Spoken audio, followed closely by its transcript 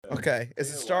Okay,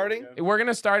 is it starting? We're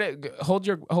gonna start it. Hold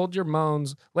your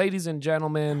moans, ladies and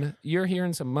gentlemen. You're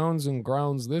hearing some moans and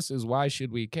groans. This is Why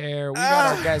Should We Care? We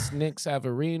got our guest Nick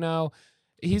Saverino.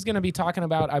 He's going to be talking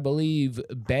about, I believe,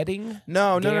 betting.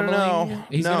 No.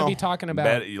 He's going to be talking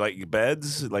about like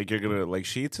beds, like you're gonna like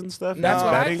sheets and stuff. That's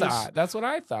what I thought. That's what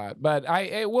I thought. But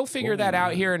we'll figure that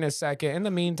out here in a second. In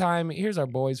the meantime, here's our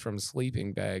boys from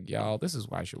Sleeping Bag, y'all. This is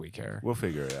Why Should We Care? We'll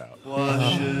figure it out.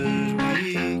 Why should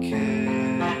we care?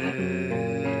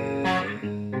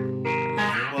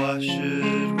 Why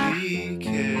should we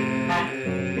care?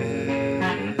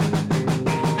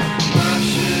 Why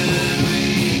should we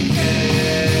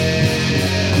care?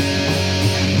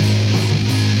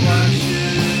 Why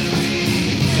should we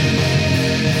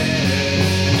care?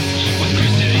 With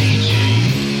Chris and AJ.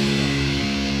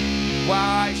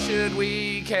 Why should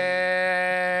we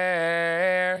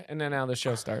care? And then now the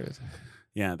show started.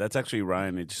 Yeah, that's actually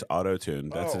Ryan. It's just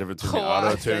auto-tuned. That's the difference between Oh,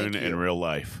 auto-tune thank and you. real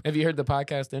life. Have you heard the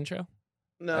podcast intro?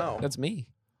 No. That's me.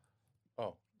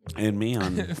 And me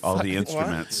on all the Fucking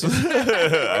instruments.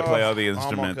 I play all the I'm all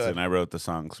instruments good. and I wrote the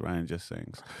songs. Ryan just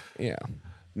sings. Yeah.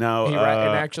 No, And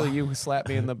actually, you slapped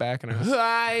me in the back, and I was,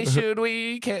 why should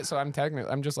we care? So I'm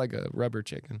just like a rubber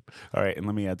chicken. all right, and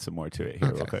let me add some more to it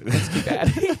here real Okay. quick. Let's keep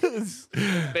adding.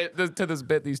 To this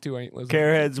bit, these two ain't listening.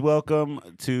 Careheads, welcome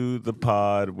to the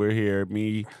pod. We're here,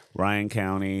 me, Ryan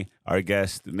County, our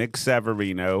guest, Nick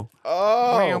Saverino.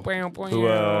 Oh.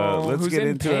 Who, let's Who's get in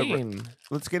into it. pain?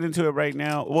 Let's get into it right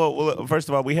now. Well, first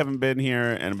of all, we haven't been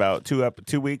here in about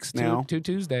 2 weeks now. Two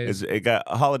Tuesdays. It got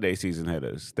a holiday season hit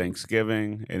us,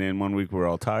 Thanksgiving, and then 1 week we're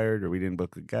all tired or we didn't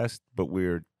book a guest, but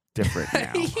we're different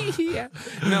now. Yeah.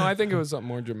 No, I think it was something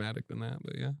more dramatic than that,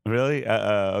 but yeah. Really?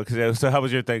 Okay. So how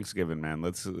was your Thanksgiving, man?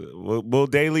 We'll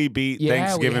daily beat Yeah, we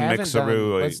Thanksgiving haven't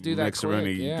mixaroo. done- let's do that quick,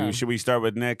 Mixaroo. yeah. Should we start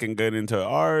with Nick and get into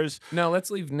ours? No,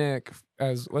 let's leave Nick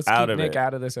let's Out keep of Nick it.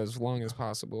 out of this as long as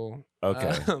possible.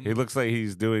 Okay. Um, He looks like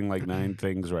he's doing like 9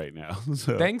 things right now.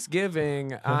 So.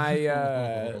 Thanksgiving,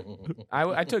 I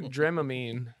took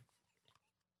Dramamine,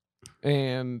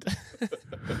 and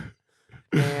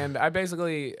and I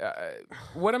basically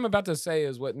what I'm about to say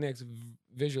is what Nick's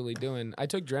visually doing. I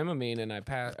took Dramamine and I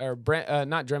passed, or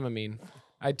not Dramamine.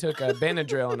 I took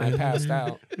Benadryl and I passed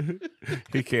out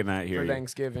He cannot hear for you.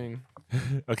 Thanksgiving.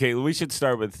 Okay, we should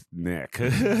start with Nick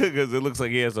because it looks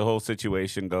like he has a whole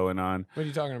situation going on. What are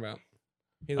you talking about?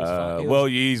 He looks fine. He Well,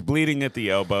 looks- he's bleeding at the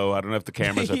elbow. I don't know if the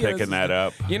cameras are He picking is. that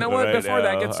up. You know what? Before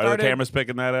that gets Are started- the cameras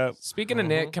picking that up? Speaking of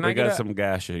Nick, can We I got get some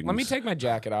gashings. Let me take my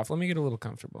jacket off. Let me get a little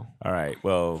comfortable. All right.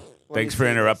 Well, thanks me for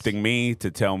see interrupting me to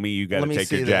tell me you got Let to me take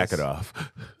see your this. jacket off.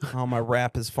 Oh, my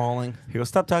wrap is falling. He goes,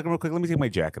 stop talking real quick. Let me take my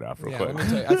jacket off real Yeah, quick.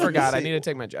 let me I forgot. I need to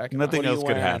take my jacket off. Nothing What are you else could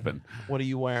wearing? happen. What are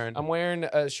you wearing? I'm wearing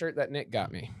a shirt that Nick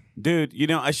got me. Dude, you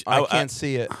know, I can't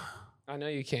see it. I know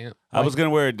you can't. I was going to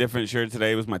wear a different shirt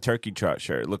today. It was my turkey trot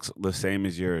shirt. It looks the same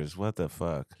as yours. What the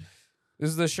fuck? This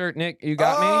is the shirt Nick you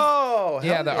got Oh, me.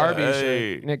 Yeah, the Arby's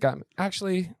Hey. shirt Nick got me.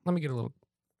 Actually, let me get a little.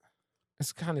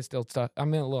 It's kind of still tough.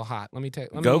 I'm in a little hot. Let me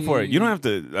take. Go for it. You don't have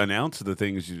to announce the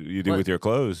things you do Let- with your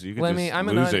clothes. You can let just me- I'm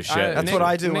lose gonna- a shit. I- That's Nick- what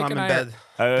I do when Nick I'm in and I bed.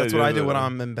 That's what I do when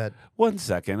I'm in bed. 1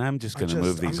 second. I'm just going to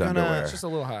move these I'm gonna- underwear. It's just a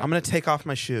little hot. I'm going to take off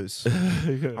my shoes.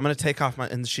 I'm going to take off my...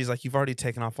 And she's like, you've already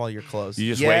taken off all your clothes.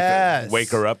 You just yes. wake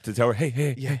her up to tell her,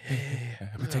 hey. Yeah.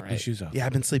 I'm going to take my shoes off. Yeah,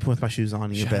 I've been sleeping with my shoes on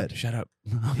in your bed. Shut up.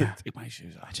 I'm going to take my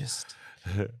shoes off. I just...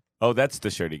 Oh, that's the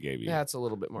shirt he gave you. Yeah, it's a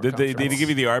little bit more. Did he comfortable. give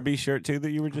you the Arby's shirt too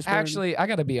that you were just wearing? Actually, I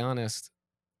got to be honest.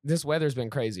 This weather's been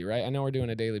crazy, right? I know we're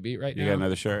doing a daily beat right You now. got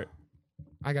another shirt?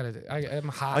 I'm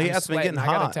hot. Oh, yeah, I'm it's been sweating. getting I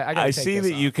gotta hot. I gotta I take see this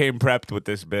that you off. came prepped with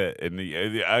this bit, and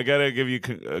I gotta give you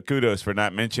kudos for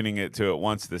not mentioning it to it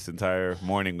once this entire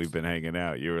morning we've been hanging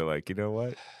out. You were like, you know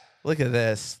what? Look at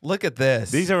this. Look at this.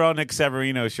 These are all Nick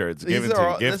Severino shirts. These Given are to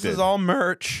all, gifted. this is all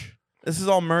merch. This is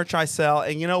all merch I sell.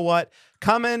 And you know what?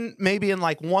 Coming maybe in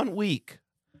like 1 week.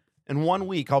 In 1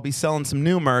 week, I'll be selling some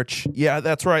new merch. Yeah,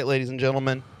 that's right, ladies and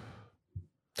gentlemen.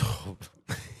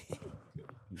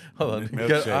 Hold on.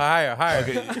 Milkshake. Get higher.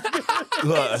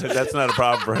 Look, that's not a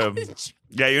problem for him.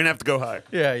 Yeah, you're gonna have to go higher.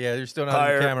 Yeah, you're still not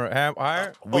Higher. on the camera.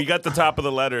 Higher. We got the top of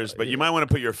the letters, but you might want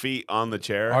to put your feet on the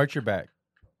chair. Arch your back.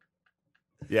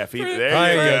 Yeah, feet. For- There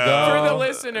There you you go. go. For the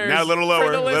listeners. Now a little lower,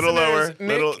 for the little lower, listeners, Nick-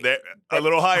 little there, a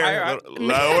little higher, Higher.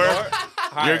 lower.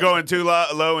 Higher. You're going too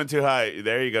low and too high.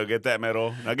 There you go. Get that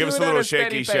middle. Now give Do us it a on little a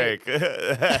steady shaky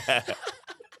shake.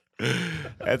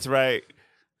 That's right.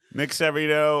 Nick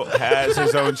Saverino has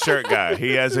his own shirt guy.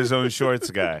 He has his own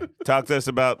shorts guy. Talk to us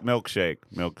about milkshake.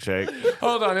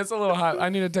 Hold on, it's a little hot. I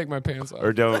need to take my pants off.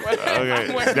 Or don't.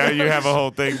 Okay. Now you have a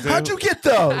whole thing too. How'd you get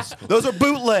those? Those are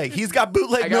bootleg. He's got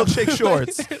bootleg I got milkshake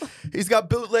shorts. He's got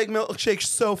bootleg milkshake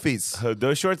Sophies.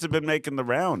 Those shorts have been making the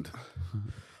round.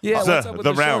 Yeah, what's up with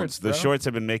the rounds. shorts, The bro? shorts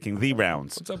have been making the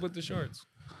rounds. What's up with the shorts?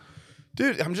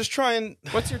 Dude, I'm just trying.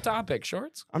 What's your topic?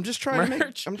 Shorts? I'm just trying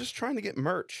Merch? I'm just trying to get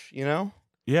merch. You know?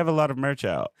 You have a lot of merch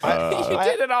out. You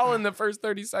did it all in the first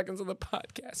 30 seconds of the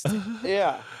podcast.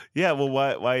 Yeah. Yeah, well,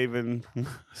 why even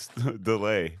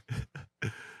delay?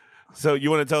 So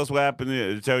you want to tell us what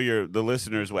happened? Tell the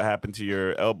listeners what happened to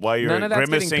your why you're None of that's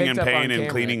grimacing getting in picked up on pain and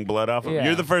camera. cleaning blood off of. Yeah.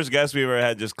 You're the first guest we ever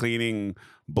had just cleaning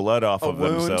blood off A of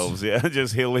wound? themselves. Yeah,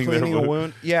 just healing Cleaning their a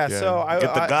wound. Yeah. Yeah. So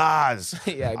get the I gauze.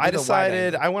 Yeah, I do the wide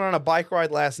decided angle. I went on a bike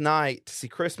ride last night to see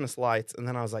Christmas lights, and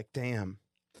then I was like, damn,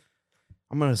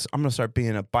 I'm gonna start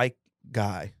being a bike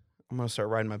guy. I'm gonna start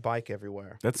riding my bike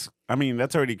everywhere That's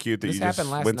already cute that This you just happened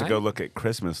last went to go night? look at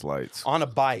Christmas lights. on a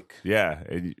bike. Yeah.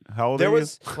 How old There are you?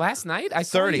 was Last night? I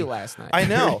saw 30. you last night. I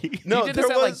know. No, you did there this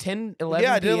was at like 10, 11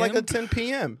 yeah, I did it like PM? at 10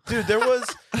 p.m. Dude,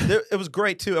 it was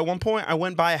great too. At one point, I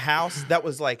went by a house that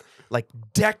was like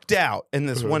decked out in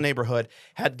this one neighborhood,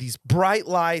 had these bright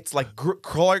lights, like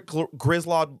Clark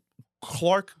Griswold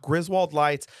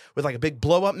lights with like a big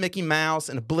blow up Mickey Mouse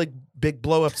and a big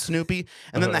blow up Snoopy.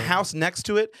 And then the house next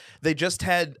to it, they just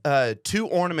had 2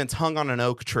 ornaments hung on an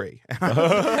oak tree.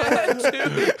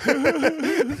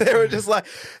 They were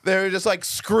just like,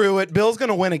 screw it. Bill's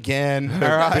gonna win again. All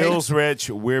right. Bill's rich.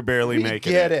 We're barely We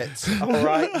making get it. it. All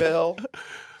right, Bill.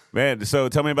 Man, so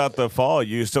tell me about the fall.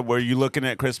 Were you looking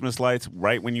at Christmas lights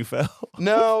right when you fell?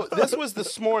 No, this was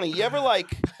this morning. You ever like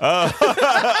Last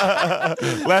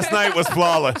night was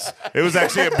flawless. It was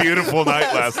actually a beautiful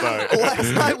night last night.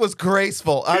 last night was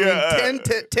graceful. I Yeah. mean,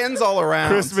 tens all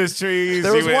around. Christmas trees.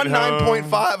 There was you went one home.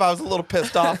 9.5 I was a little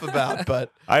pissed off about,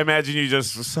 but I imagine you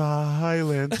just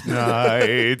silent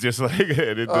night, just like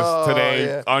it. Just Oh, today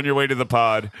yeah. on your way to the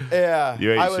pod. yeah,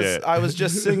 You ain't I was shit. I was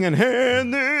just singing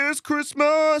 "And This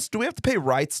Christmas." Do we have to pay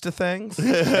rights to things?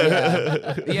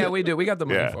 Yeah, we do. We got the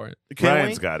money Yeah. for it. Can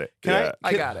Ryan's we? got it. Can yeah.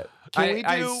 I got it. Can we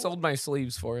I do- sold my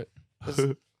sleeves for it.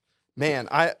 Man,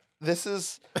 this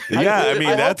is Yeah, I mean,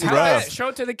 hope that's you How rough. bad- show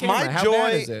it to the camera. My How joy,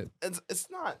 bad is it? it's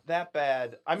not that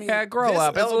bad. I mean, Yeah, grow this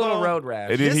up. It's a little elbow- road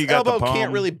rash. It is- This he got the elbow can't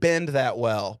palm. really bend that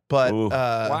well, but Ooh.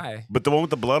 Why? But the one with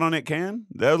the blood on it can?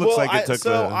 That looks like it took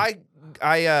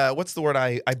I what's the word?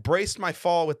 I braced my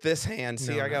fall with this hand.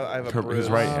 See, No, I have a His bruise.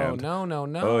 right Oh, hand. no.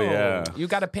 Oh, yeah. You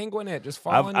got to penguin it. Just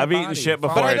fall I've- on your I've eaten body. shit Fall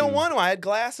before But I on- don't want to. I had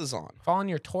glasses on. Fall on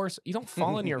your torso. You don't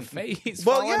fall on your face.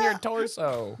 Well, fall on your yeah.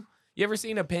 torso. You ever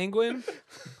seen a penguin?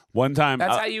 One time.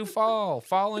 That's how you fall.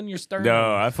 Fall on your sternum.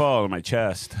 No, I fall on my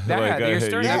chest. Yeah, your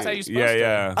sternum, that's how you're supposed yeah, to.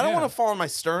 Yeah, I don't Yeah. want to fall on my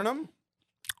sternum.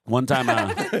 One time, he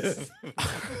has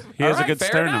All a right, good fair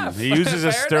sternum. enough. He uses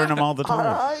his Fair sternum enough. all the All time.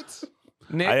 right.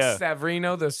 Nick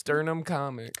Saverino, the sternum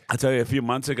comic. I tell you, a few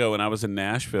months ago when I was in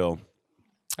Nashville.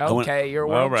 I went- Okay, you're a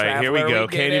world all right, here we traveler. go.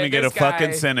 get Can't it. even get This a fucking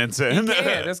guy- sentence He in.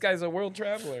 can't. This guy's a world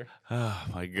traveler. Oh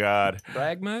my god!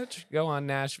 Brag much? Go on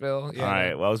Nashville. Yeah, All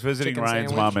right. Well, I was visiting Chicken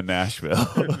Ryan's sandwich. mom in Nashville.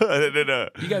 No.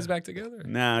 You guys back together?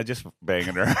 Nah, just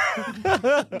banging her.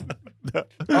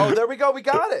 Oh, there we go. We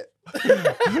got it.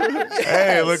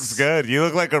 Hey, it looks good. You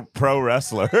look like a pro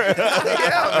wrestler.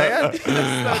 Yeah, man.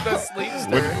 the sleep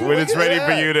stir. when it's ready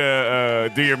for you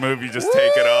to do your move, you just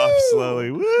take it off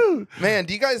slowly. Woo! Man,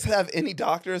 do you guys have any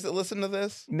doctors that listen to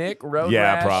this? Nick Road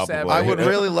Yeah, Rash probably. Saverino. I would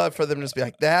really love for them to just be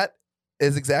like, that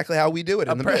is exactly how we do it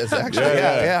in the biz, actually.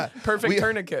 Yeah. Yeah. Perfect We-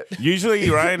 tourniquet. Usually,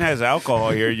 Ryan has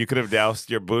alcohol here. You could have doused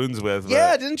your boons with. but-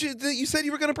 Yeah, didn't you? You said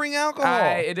you were going to bring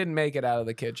alcohol. It didn't make it out of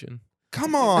the kitchen.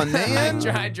 Come on, man.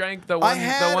 I drank the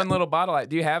had- one little bottle.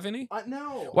 Do you have any?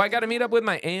 No. Well, I got to meet up with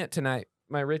my aunt tonight.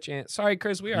 My rich aunt. Sorry,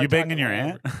 Chris. We are. You banging talking your about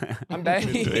aunt? her. I'm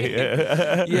banging.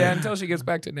 yeah. Yeah, until she gets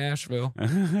back to Nashville. Well,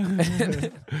 Do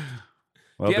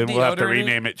you have then we'll have to deodorant?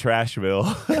 rename it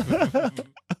Trashville.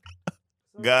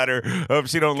 Got her. Hope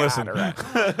she don't listen.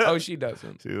 Oh, she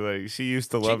doesn't. She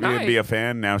used to love you and might. be a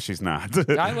fan. Now she's not.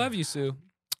 I love you, Sue.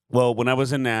 Well, when I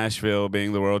was in Nashville,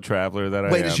 being the world traveler that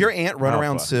I Wait, am. does your aunt run Oh,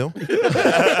 around fuck. Sue?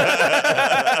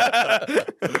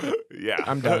 Yeah.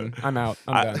 I'm done. I'm out.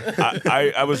 I'm done.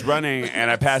 I was running and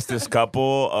I passed this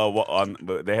couple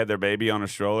they had their baby on a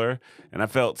stroller, and I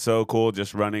felt so cool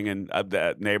just running in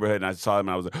that neighborhood, and I saw them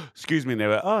and I was like, excuse me, and they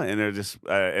were and they're just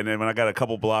and then when I got a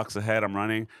couple blocks ahead, I'm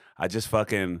running, I just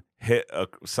fucking hit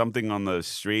something on the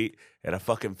street and I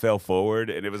fucking fell forward,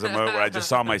 and it was a moment where I just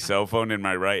saw my cell phone in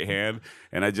my right hand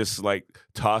and I just like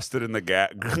tossed it in the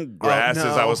grass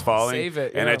as I no. was falling. Save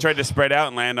it, And yeah. I tried to spread out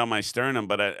and land on my sternum,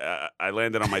 but I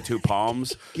landed on my two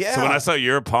palms. Yeah. So when I saw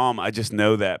your palm, I just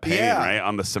know that pain, Yeah. right?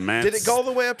 On the cement. Did it go all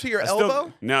the way up to your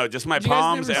elbow? No, just my You guys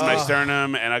palms never and my saw-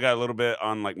 sternum, and I got a little bit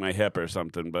on like my hip or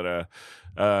something. But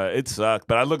It sucked,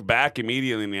 but I looked back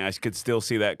immediately and I could still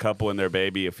see that couple and their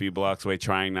baby a few blocks away,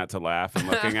 trying not to laugh and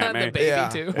looking at me. The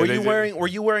baby too. Were they you did- were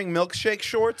you wearing milkshake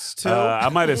shorts too? I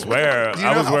might as swear. do you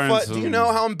I know was how wearing. do you some-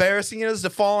 know how embarrassing it is to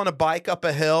fall on a bike up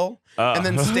a hill and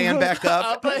then stand back up?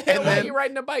 Up a hill. and Why are then you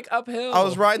riding a bike uphill? I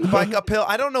was riding the bike uphill.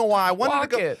 I don't know why. I wanted Walk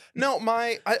to go. it. No,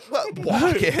 walk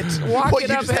it. Walk What, it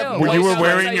you just have uphill. Were Well, you yeah, were that's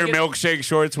wearing how your you get- milkshake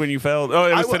shorts when you fell? Oh,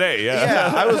 it was wa- today. Yeah.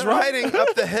 Yeah, I was riding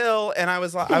up the hill, and I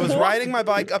was riding my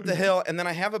bike up the hill, and then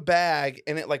I have a bag,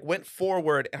 and it like went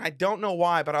forward, and I don't know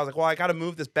why, but I was like, well, I got to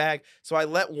move this bag, so I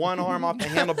let one arm off the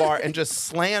handlebar and just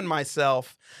slammed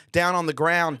myself down on the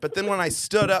ground. But then when I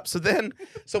stood up, so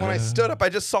when I stood up, I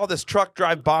just saw this truck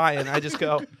drive by, and I just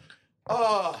go,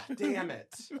 oh, damn it.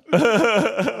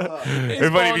 Everybody,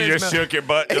 blowing you his just milk. shook your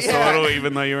butt just Yeah. a little,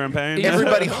 even though you were in pain.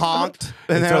 Everybody honked,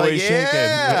 and It's they're like, always shaking.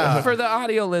 yeah. For the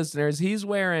audio listeners, he's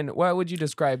wearing, what would you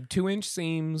describe? 2-inch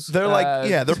seams. They're like,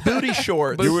 yeah, they're booty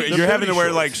shorts. You're They're having to booty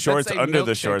wear like shorts. shorts say under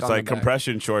the milkshake shorts, on the like back.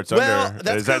 compression shorts Well, under.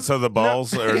 that's Is that 'cause- so the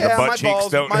balls or yeah, the butt my cheeks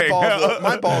balls, don't my hang balls, out?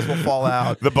 my balls will fall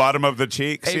out. The bottom of the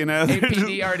cheeks, you know?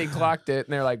 APD already clocked it,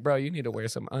 and they're like, bro, you need to wear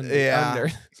some Yeah.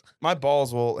 under. My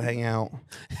balls will hang out.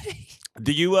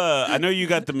 Do you? I know you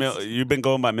got the milk. You've been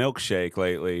going by milkshake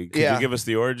lately. Could Yeah. you give us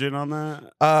the origin on that?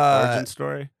 Uh, Origin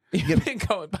story. You've been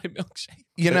going by milkshake.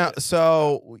 you know,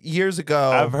 so years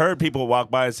ago, I've heard people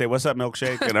walk by and say, "What's up,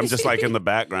 milkshake?" And I'm just like in the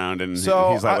background, and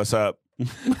So, he's like, I- "What's up?"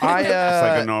 I It's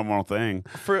like a normal thing.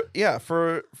 for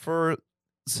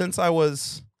since I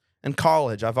was in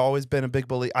college, I've always been a big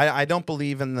believer. I don't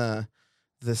believe in the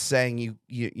saying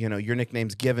you know your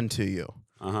nickname's given to you.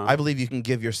 Uh-huh. I believe you can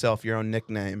give yourself your own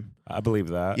nickname. I believe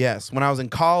that. Yes, when I was in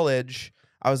college,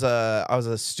 I was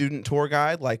a student tour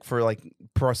guide, like for like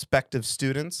prospective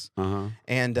students, Uh-huh.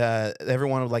 and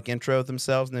everyone would like intro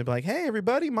themselves, and they'd be like, "Hey,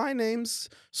 everybody, my name's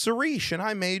Suresh, and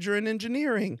I major in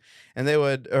engineering," and they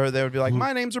would be like,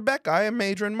 "My name's Rebecca, I am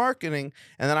major in marketing,"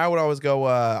 and then I would always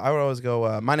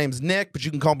go, "My name's Nick, but you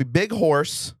can call me Big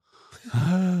Horse.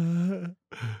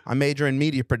 I major in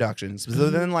media productions." So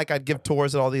then, like, I'd give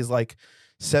tours at all these like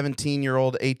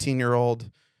 17-year-old, 18-year-old.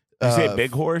 You say big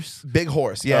horse? Big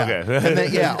Horse, yeah. Okay. And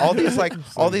then yeah, all these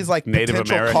like Native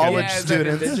potential American? college Yeah, is that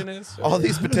students. indigenous? All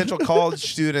these potential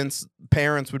college students'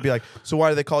 parents would be like, "So why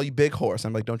do they call you Big Horse?"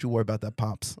 I'm like, "Don't you worry about that,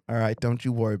 pops. All right, don't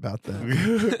you worry about that."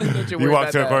 Don't you You worry walk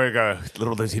about to a that. corner and go,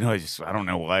 little does you know, I don't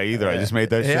know why either. I just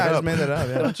made that shit Yeah, I up. just made that up.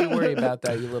 Yeah. Don't you worry about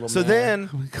that, you little So man.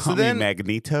 then, Call me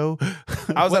Magneto.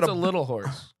 I was What's at a little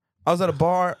horse? I was at a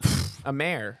bar. A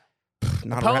mare.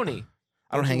 Not around- Pony.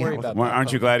 I don't Don't you hang worry out with. about Well, that.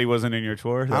 aren't you glad he wasn't in your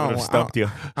tour? That I would don't have wa- stumped you.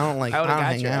 I don't like. I I would've don't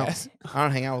got hang your out. ass. I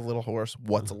don't hang out with little horse.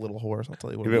 What's a little horse? I'll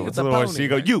tell you what. If It it is. was a a little horse, pony, you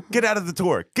go, right? you get out of the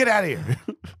tour. Get out of here.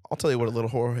 I'll tell you what a little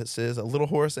horse is. A little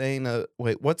horse ain't a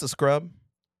wait. What's a scrub?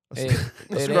 A It-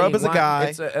 scrub ain't is a one- guy.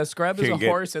 It's a scrub is a Can't get-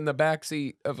 horse in the back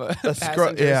seat of a scrub-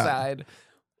 passenger yeah. side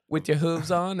with your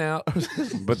hooves on out.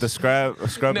 But the scrub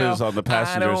No, is on the I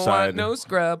passenger don't side. want no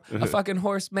scrub. A fucking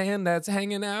horseman that's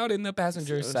hanging out in the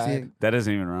passenger side. That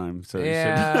doesn't even rhyme. So you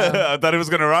Yeah. shouldn't- I thought it was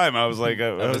gonna rhyme. I was like,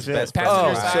 oh, was shit. best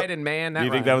Passenger Oh, side and man. Do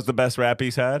you think that was the best rap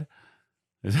he's had?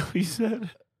 Is that what you said?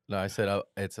 No, I said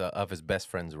it's of his best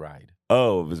friend's ride.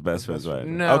 Oh, of his best friend's right.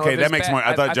 No, okay, of that his makes be- more.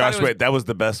 I I thought thought Josh, it was- wait, that was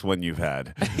the best one you've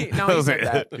had. No, he said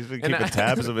that. He's been And keeping I-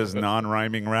 tabs of his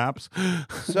non-rhyming raps.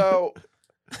 So,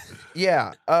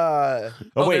 yeah. Oh,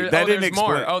 wait, that didn't there's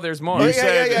more. explain. Oh, there's more. Oh, You yeah,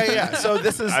 said- yeah. So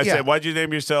this is. I yeah. said, why'd you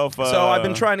name yourself? So I've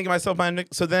been trying to get myself my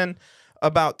nick. So then,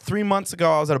 about 3 months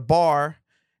ago, I was at a bar,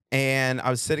 and I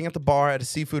was sitting at the bar at a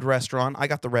seafood restaurant. I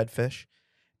got the redfish,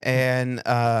 and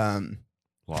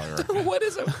What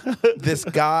is it? this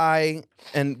guy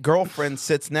and girlfriend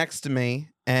sits next to me,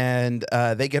 and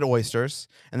they get oysters,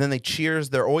 and then they cheers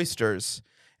their oysters,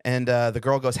 and the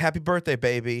girl goes, "Happy birthday,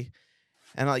 baby,"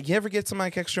 and I'm like, you ever get some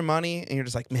like extra money, and you're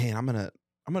just like, man, I'm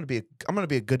gonna be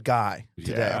a good guy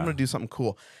today. Yeah. I'm gonna do something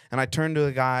cool. And I turned to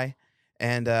the guy,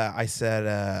 and I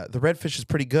said, the redfish is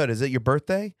pretty good. Is it your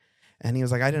birthday? And he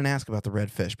was like, I didn't ask about the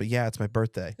redfish, but yeah, it's my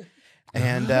birthday.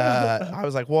 And I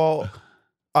was like, well.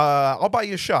 I'll buy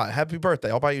you a shot. Happy birthday.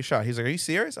 I'll buy you a shot. He's like, are you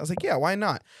serious? I was like, yeah, why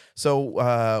not? So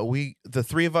the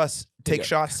three of us take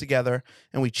shots together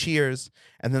and we cheers.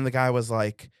 And then the guy was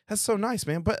like, that's so nice,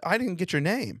 man, but I didn't get your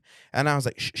name. And I was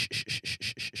like, shh, shh, shh, shh, shh,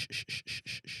 shh, shh, shh, shh,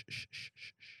 shh, shh, shh,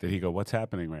 shh. Did he go, what's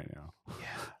happening right now?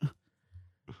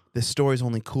 This story's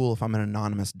only cool if I'm an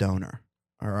anonymous donor.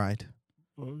 All right.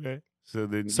 Okay. So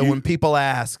then, So when people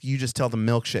ask, you just tell them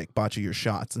milkshake bought you your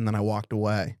shots, and then I walked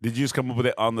away did you just come up with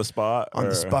it on the spot? on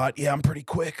the or- spot. Yeah, I'm pretty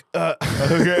quick.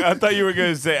 Okay, I thought you were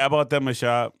gonna say I bought them a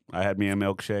shot. I had me a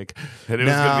milkshake, and it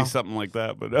was gonna No. be something like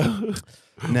that. But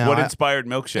No, what I- inspired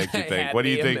milkshake? Do you think? Had What do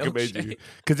me you a think made you? milkshake.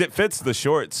 Because it fits the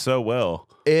shorts so well.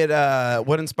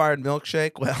 what inspired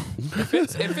milkshake? Well, It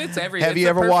fits every. have it's you the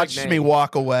ever perfect watched name. me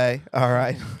walk away? All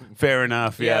right. Fair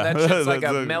enough. Yeah, Yeah, that shit's like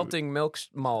That's a melting milk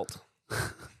malt.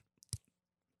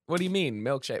 What do you mean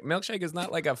milkshake? Milkshake is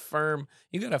not like a firm.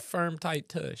 You got a firm, tight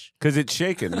tush. Because it's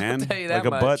shaking, man. tell you Like that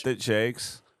a butt much. that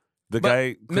shakes. The But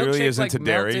guy clearly milkshake's is into like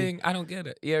dairy. melting. I don't get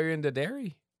it. Yeah, you're into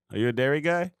dairy. Are you a dairy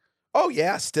guy? Oh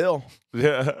yeah, still.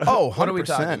 Yeah. Oh, 100%. What are we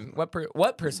talking?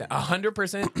 What percent?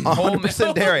 100%.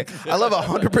 100% dairy. I love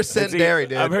 100% See, dairy,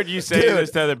 dude. I've heard you say Dude,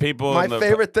 this to other people. My in the-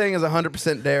 favorite thing is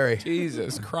 100% dairy.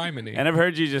 Jesus, criminy. And I've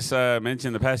heard you just mention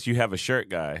in the past you have a shirt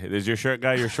guy. Is your shirt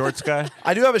guy your shorts guy?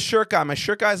 I do have a shirt guy. My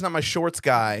shirt guy is not my shorts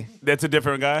guy, That's a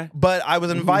different guy? but I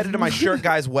was invited to my shirt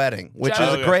guy's wedding, which Shout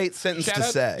is out- a great sentence shout to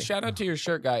out, say. shout out to your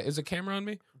shirt guy. Is a camera on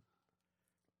me?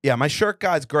 Yeah, my shirt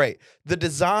guy's great. The I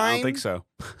design, don't think so.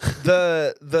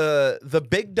 the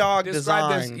big dog Describe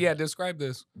design. this. Yeah, describe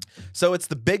this. So it's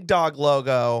the big dog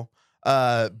logo,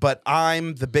 but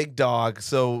I'm the big dog.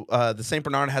 So the Saint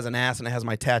Bernard has an ass and it has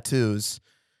my tattoos,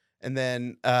 and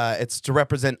then it's to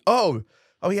represent. Oh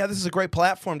yeah, this is a great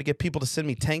platform to get people to send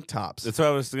me tank tops. That's what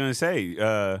I was going to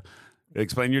say.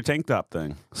 Explain your tank top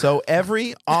thing. So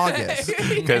every August,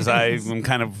 Because I'm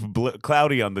kind of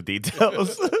cloudy on the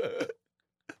details.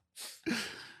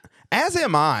 as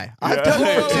am I. I've Yeah. done it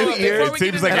Whoa, for whoa, 2 whoa, years. before It we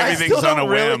seems get like into that, everything's still on a don't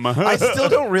really- whim. I still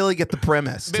don't really get the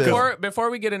premise. too. Before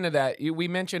we get into that, we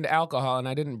mentioned alcohol, and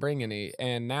I didn't bring any,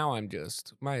 and now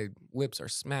my lips are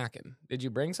smacking. Did you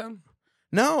bring some?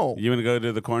 No, You want to go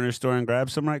to the corner store and grab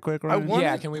some right quick, Ryan? want-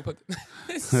 Yeah, can we put?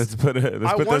 Let's put I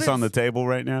this wanted- on the table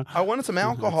right now. I wanted some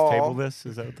Let's table alcohol this.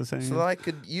 Is that what the saying? so that I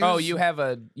could use. Oh, you have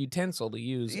a utensil to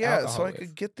use. yeah, alcohol so I with.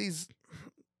 could get these.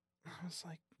 I was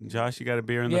like, Josh, you got a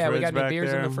beer in the Yeah, we fridge got any back beers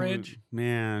in there? the fridge?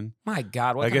 Man, My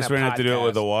God, what I guess kind we're of gonna have to do it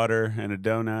with a podcast? water and a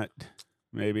donut,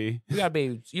 maybe. You gotta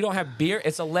be. You don't have beer.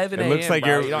 It's 11 a.m. It looks like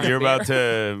bro. you're You don't have you're about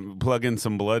beer? to plug in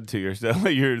some blood to yourself.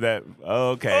 You're that. Oh,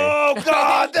 okay. oh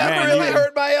God, that Man, really you-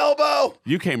 hurt my elbow.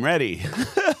 You came ready.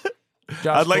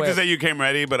 Josh, I'd like to quit. say you came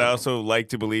ready, but I also like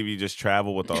to believe you just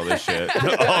travel with all this shit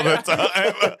all the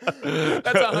time.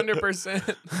 That's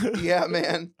 100%. Yeah,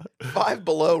 man. 5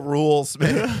 Below rules,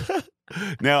 man.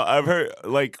 Now I've heard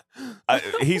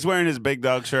he's wearing his big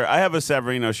dog shirt. I have a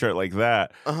Saverino shirt like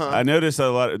that. Uh-huh. I noticed a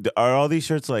lot. Are all these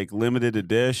shirts like limited to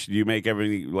dish? Do you make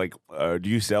everything like? Do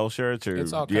you sell shirts or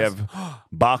It's all do you have custom.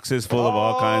 boxes full of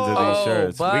all kinds of these Oh,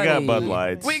 shirts? We got Bud buddy.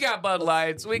 Lights. We got Bud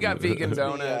Lights. We got vegan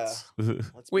donuts.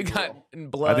 We got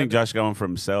blood. I think Josh got one for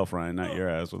himself, Ryan, not your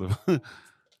ass. With a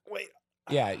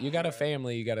Yeah, you got a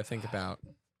family you got to think about.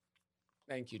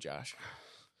 Thank you, Josh.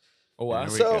 Oh, wow.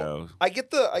 There we So go. I get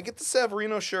the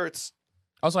Saverino shirts.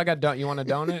 Also, I got you want a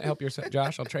donut? Help yourself,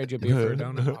 Josh. I'll trade you a beer for a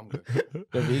donut.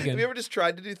 They're vegan. Have you ever just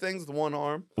tried to do things with one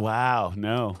arm? Wow,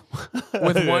 no.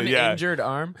 With one Yeah. injured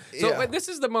arm. So Yeah. this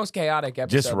is the most chaotic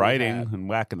episode. Just we've writing had. and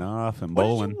whacking off and What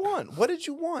bowling. did you want? What did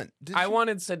you want? Did I you-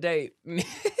 wanted sedate.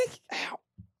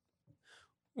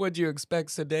 Would you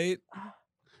expect sedate?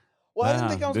 Well, I didn't Wow.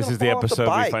 think I was This gonna is the fall off episode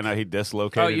bike. we find out he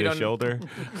dislocated you his don't- shoulder.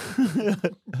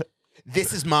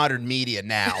 This is modern media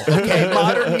now. Okay,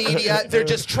 modern media, they're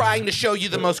just trying to show you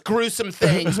the most gruesome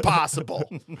things possible.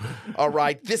 All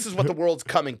right, this is what the world's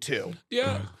coming to.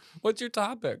 Yeah. What's your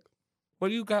topic? What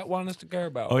do you want us to care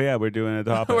about? Oh yeah, we're doing a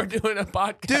topic. We're doing a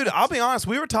podcast. Dude, I'll be honest.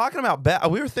 We were talking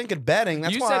about we were thinking betting.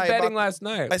 That's you why said I betting bought- last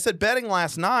night. I said betting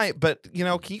last night, but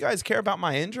can you guys care about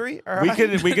my injury? All We right?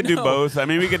 could do No. both. I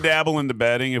mean, we could dabble into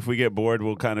betting. If we get bored,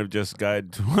 we'll kind of just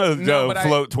guide but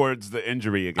float towards the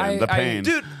injury again, the pain.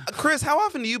 Dude, Chris, how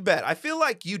often do you bet? I feel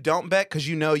like you don't bet because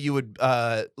you know you would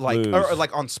Lose. or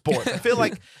like on sports. I feel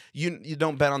like you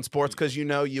don't bet on sports because you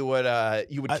know you would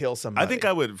kill somebody. I think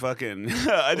I would fucking.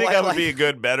 I think I would be a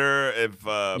good bettor if You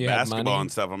had basketball money?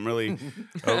 and stuff. I'm really. You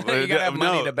gotta have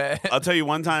money to bet. I'll tell you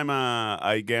one time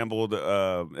I gambled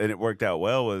and it worked out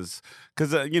well was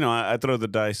because I throw the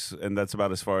dice and that's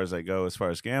about as far as I go as far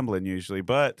as gambling usually,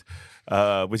 but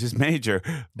which is major.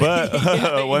 But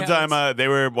one time they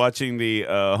were watching the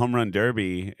home run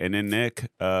derby and then Nick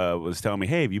was telling me,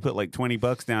 "Hey, if you put like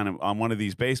 $20 down on one of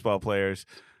these baseball players."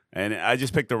 And I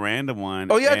just picked a random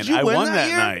one. Oh, yeah? and Did you I win won that that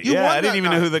year? night. You Yeah, won I didn't that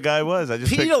even know night. who the guy was. I just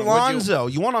Pete picked Alonso.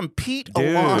 You won on Pete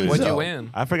Dude. Alonso. What'd you win?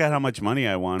 I forgot how much money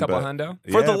I won. Couple but hundo?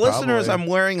 For the Yeah, listeners, probably. I'm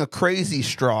wearing a crazy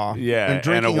straw. Yeah, and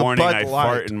drinking a warning. Bud I Light.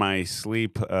 fart in my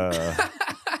sleeping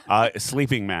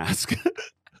mask.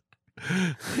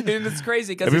 And it's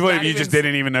crazy because Everybody, if you just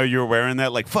didn't even know you were wearing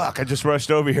that, like, fuck, I just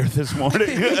rushed over here this morning.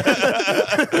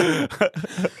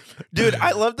 Dude,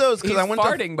 I love those because He's I went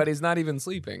farting, but he's not even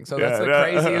sleeping. So that's the no,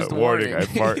 craziest warning. I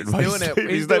fart in He's my doing it. sleep.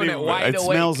 He's not doing it even- wide It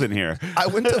awake. smells in here. I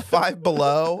went to Five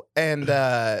Below and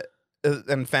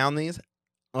found these.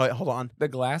 Oh, wait, hold on. The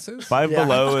glasses? Five Yeah.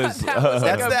 Below is. That was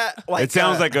like That's a- that. Like it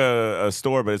sounds like a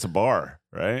store, but it's a bar,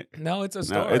 right? No, it's a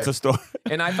store. No, it's a store.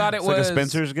 And I thought it It's was like a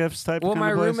Spencer's Gifts type. Well, kind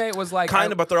my of place? roommate was like,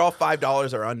 kind of, but they're all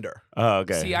 $5 or under. Oh,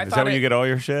 okay. See, I is thought that where it- you get all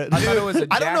your shit? I thought it was a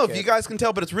I don't know if jacket. you guys can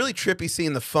tell, but it's really trippy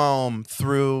seeing the foam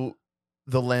through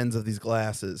the lens of these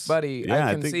glasses. Buddy, Yeah, I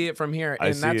I can think see it from here, I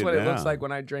and see that's it what it looks now. like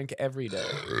when I drink every day.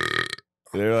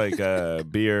 They're like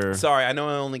beer. Sorry, I know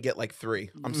I only get like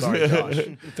 3. I'm sorry, Josh.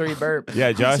 3 burps.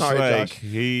 Yeah, Josh. Sorry, like Josh.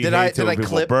 he Did I hates it when people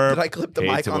clip? burp, Did I clip the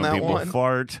hates mic it on when that people one?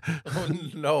 Fart.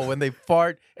 No, when they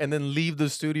fart and then leave the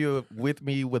studio with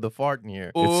me with a fart in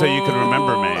here. It's so you can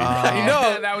remember me. I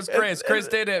know that was Chris. Chris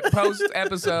did it post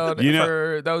episode You know-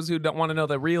 for those who don't want to know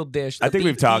the real dish. I the think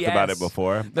we've talked about it BTS.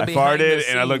 before. the I behind the farted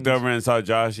and I looked scenes. over and saw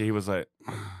Josh. And he was like,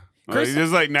 Chris- he's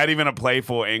just like not even a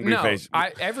playful, angry No, face.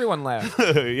 everyone laughed.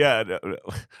 Yeah. no.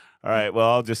 All right. Well,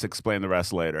 I'll just explain the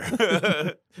rest later.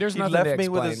 There's He nothing left to me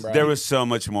with explain, his- bro. There was so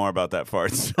much more about that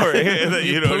fart story. that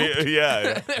you know, pooped?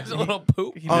 yeah. There's a little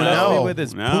poop. He Oh, left no. me with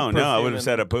his No, poop no, I perfume would have and-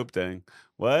 said a poop thing.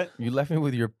 What? You left me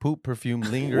with your poop perfume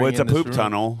lingering. Well, it's a in this poop room.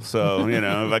 tunnel, so you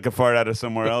know if I could fart out of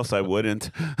somewhere else, I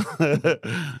wouldn't.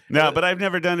 No, but I've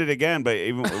never done it again. But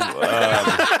even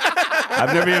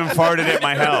I've never even farted at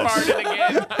my house. Farted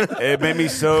again. It made me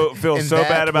feel And so that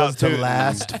bad about was the tooting.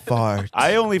 last fart.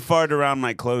 I only fart around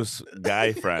my close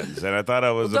guy friends, and I thought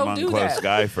I was Well, don't among do close that.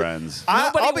 guy friends.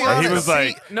 Nobody I'll be wants honest. He was See,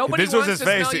 like, Nobody this was wants his to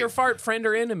face. smell your fart, friend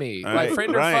or enemy. All Like right,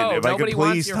 friend or Ryan, foe. if I could Nobody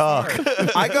wants please your talk.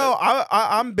 fart.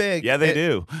 I'm big. Yeah, they It-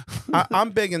 do.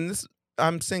 I'm big in this.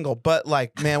 I'm single, but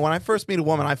like, man, when I first meet a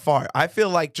woman, I fart. I feel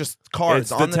like just cards It's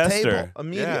the on the table tester.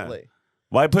 immediately.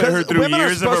 Why put her 'Cause through women are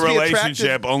years of a supposed to be relationship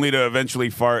attracted- only to eventually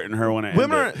fart and her want to end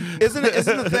Women, are, it? isn't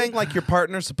the thing like your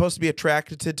partner's supposed to be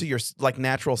attracted to your like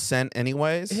natural scent,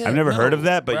 anyways? Yeah. I've never heard of No,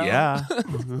 that, but bro. yeah,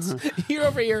 You're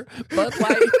over here, Bud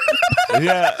Light.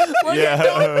 yeah, Look, yeah.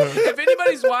 if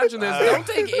anybody's watching this, don't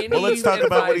take any Well, let's talk advice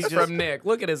about what he just- from Nick.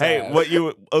 Look at his Hey, ass. what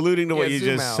you alluding to what Yeah, you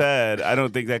zoom just out. said? I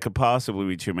don't think that could possibly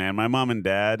be true, man. My mom and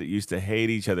dad used to hate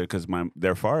each other because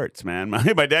their farts, man.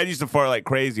 My dad used to fart like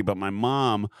crazy, but my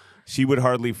mom, she would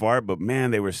hardly fart. But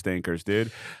man, they were stinkers,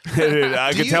 dude.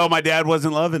 I could you- tell my dad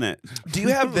wasn't loving it. Do you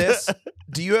have this?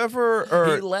 Do you ever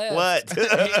or He left. What?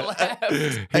 He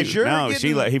left. As you're no,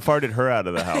 getting- he farted her out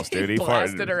of the house, dude. He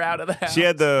blasted farted her out of the house. She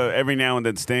had the every now and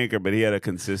then stinker, but he had a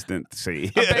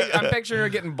consistency. I'm picturing her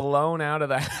getting blown out of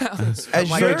the house. As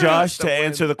Like, So, you're- Josh, to someone-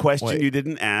 answer the question Wait. you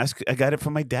didn't ask, I got it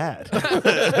from my dad.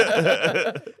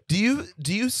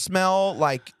 do you smell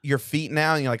like your feet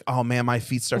now? And you're like, oh man, my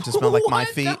feet start to smell like my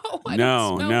What? feet. No, I No,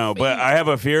 don't smell no, but feet. I have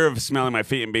a fear of smelling my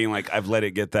feet and being like, I've let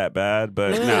it get that bad.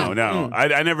 But no,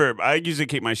 I usually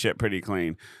keep my shit pretty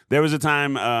clean. There was a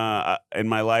time in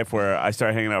my life where I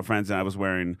started hanging out with friends and I was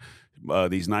wearing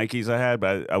these Nikes I had,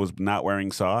 but I was not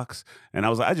wearing socks. And I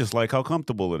was like, I just like how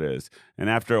comfortable it is. And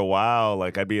after a while,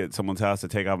 like I'd be at someone's house to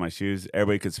take off my shoes.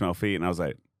 Everybody could smell feet. And I was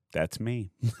like, that's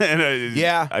me. And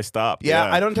Yeah. I stopped. Yeah,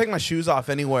 I don't take my shoes off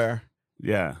anywhere.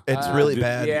 Yeah. It's really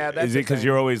bad. Yeah, that's Is it because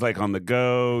you're always like on the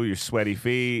go, your sweaty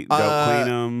feet, don't clean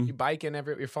them? You biking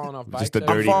you're falling off bikes. Just a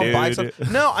every- dirty I'm falling dude. bikes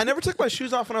off. No, I never took my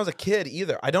shoes off when I was a kid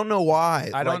either. I don't know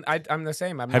why. I don't. Like, I'm the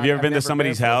same. I'm Have not- you ever I've been to never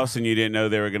somebody's barefoot. house and you didn't know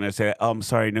they were going to say, oh, I'm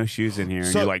sorry, no shoes in here? And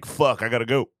So- you're like, fuck, I got to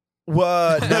go.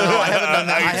 what? No, I haven't done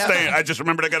that. I, I ain't haven't- staying. I just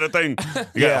remembered I got a thing.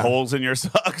 You Yeah. got holes in your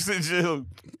socks. And you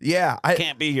Yeah, I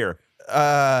can't be here. We'll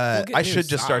get I new should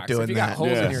just start socks. doing if you that. got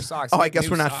holes Yeah. in your socks. Oh, I get guess new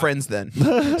we're not socks. friends then.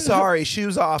 Sorry,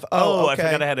 shoes off. Oh, okay. I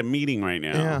forgot I had a meeting right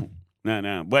now. Yeah.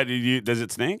 No. What, does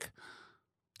it stink?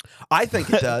 I think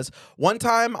it does. One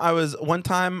time I was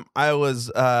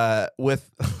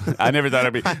with I never thought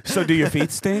I'd be. So do your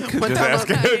feet stink? One Just time I-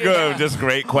 asking. Yeah. Just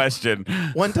great question.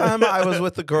 one time I was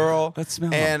with a girl Let's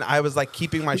smell and I was like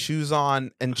keeping my shoes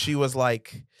on and I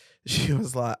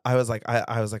was like,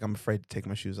 I'm afraid to take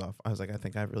my shoes off. I was like, I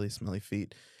think I have really smelly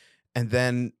feet. And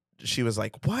then she was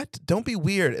like, what? Don't be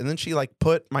weird. And then she like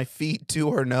put my feet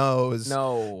to her nose.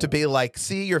 No. To be like,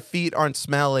 see, your feet aren't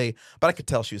smelly, but I could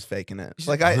tell she was faking it.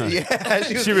 Like, yeah,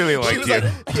 she, was, She really liked was you.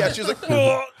 Like, yeah, she was like,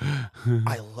 oh,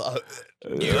 I love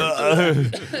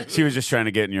it. She was just trying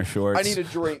to get in your shorts. I need a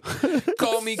drink.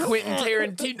 Call me Quentin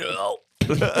Tarantino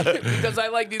because I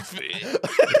like these feet.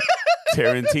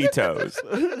 Tarantitos.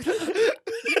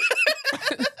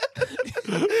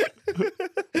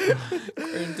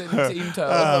 Quentin 17 toe.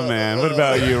 Oh man, what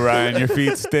about you, Ryan? Your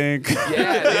feet stink.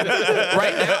 Yeah, dude.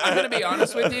 Right now, I'm gonna be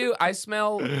honest with you. I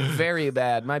smell very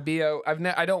bad. My BO,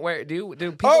 I don't wear. Do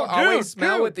people always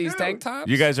smell with these tank tops?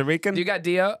 You guys are Rican? Do you got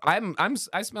DO?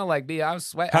 I smell like BO. I was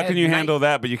sweat. How can you handle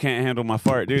that, but you can't handle my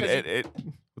fart, dude?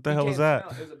 What the hell was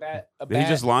that? Did he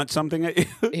just launch something at you?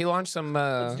 He launched some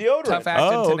deodorant. tough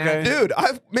acting Oh, okay. tenacity. Dude,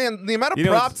 the amount of You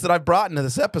know, props that I've brought into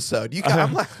this episode. You got,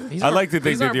 I'm like, These I aren't- like to think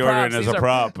these that aren't deodorant props, is these a are-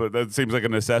 prop, but that seems like a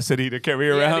necessity to carry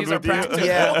Yeah, around these are with you. practical.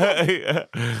 Yeah.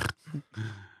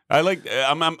 I like.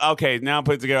 I'm okay. Now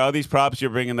put together all these props you're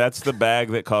bringing. That's the bag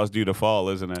that caused you to fall,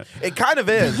 isn't it? it kind of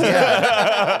is.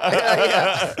 Yeah.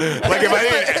 yeah. Like if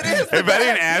I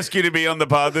didn't ask you to be on the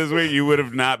pod this week, you would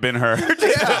have not been hurt.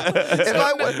 Yeah. If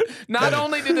I would, Not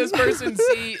only did this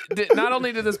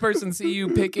person see you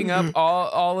picking up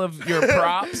all of your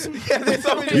props, You have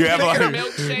your like-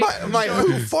 milkshake. my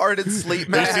who farted sleep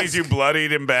He mask. sees you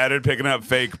bloodied and battered, picking up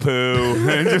fake poo,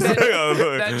 and just like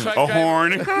that a truck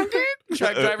horn.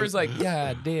 Truck driver's like,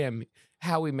 God damn,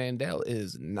 Howie Mandel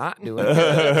is not doing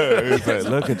good. He's like,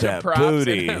 look at that Props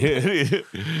booty. and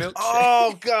Milkshake.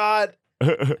 Oh God.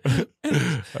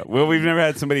 Well, we've never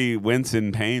had somebody wince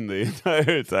in pain the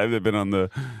entire time they've been on the.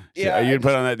 Yeah, Are you gonna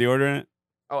put on that deodorant?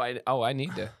 I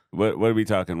need to. What are we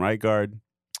talking? Right guard?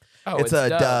 Oh, It's a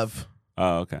Dove.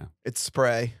 Oh, okay. It's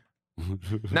spray.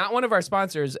 Not one of our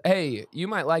sponsors. Hey, you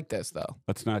might like this though.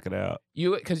 Let's knock it out.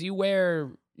 Because you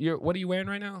wear what are you wearing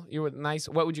right now? You're with nice.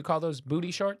 What would you call those?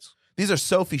 Booty shorts? These are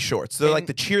Sophie shorts. They're like And-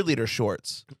 the cheerleader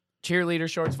shorts. Cheerleader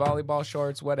shorts, volleyball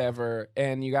shorts, whatever.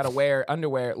 And you got to wear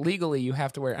underwear. Legally, you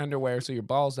have to wear underwear so your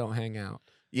balls don't hang out.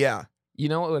 Yeah. You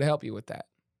know what would help you with that?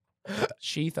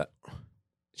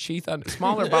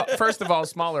 Smaller ball. First of all,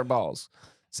 smaller balls.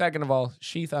 Second of all,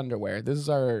 sheath underwear. This is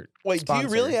our Wait, sponsor.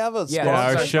 do you really have a Yeah, Yeah,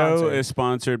 that's our our show sponsor. is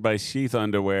sponsored by Sheath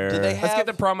Underwear. Do they Let's get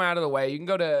the have- promo out of the way. You can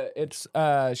go to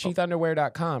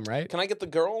sheathunderwear.com, right? Can I get the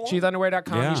girl one?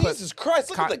 Sheathunderwear.com. Yeah. You put- Jesus Christ,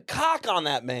 look Cock- at the cock on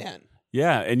that man.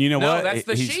 Yeah, and you know no, what? that's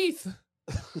the He's- sheath.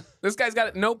 This guy's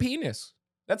got no penis.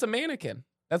 That's a mannequin.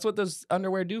 That's what those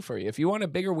underwear do for you. If you want a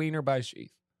bigger wiener, buy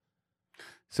sheath.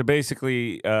 So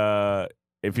basically,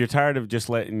 if you're tired of just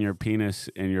letting your penis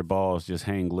and your balls just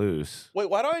hang loose, Wait,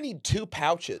 why do I need two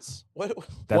pouches? What?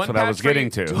 that's One what I was pouch for getting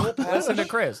you- to. Listen to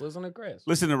Chris. Listen to Chris.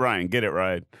 Listen to Ryan. Get it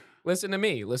right. Listen to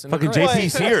me. Listen Fucking to Chris.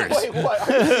 JP Sears. Wait, what?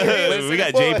 Are you serious? We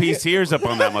got JP Sears up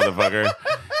on that motherfucker.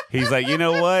 He's like, you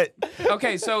know what?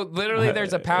 Okay, so literally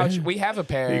there's a pouch. We have a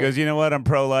pair. He goes, you know what? I'm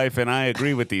pro-life, and I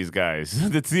agree with these guys.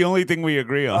 That's the only thing we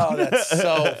agree on. Oh, that's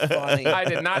so funny. I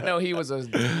did not know he was a.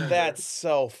 That's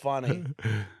so funny.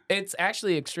 It's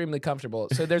actually extremely comfortable.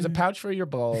 So there's a pouch for your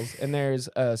balls, and there's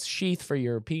a sheath for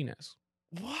your penis,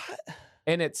 What?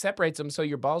 and it separates them so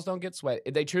your balls don't get sweat.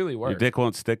 They truly work. Your dick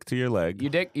won't stick to your leg.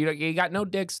 You got no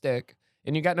dick stick,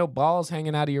 and you got no balls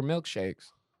hanging out of your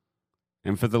milkshakes.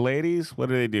 And for the ladies, what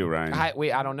do they do, Ryan?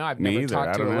 I don't know. I've Me never either. talked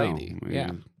I to a don't know. lady. I Yeah,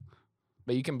 mean,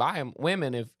 but you can buy them.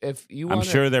 Women, if you I'm want.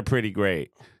 sure they're pretty great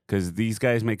because these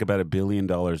guys make about $1 billion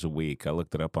a week. I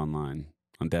looked it up online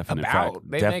on Definite Fact.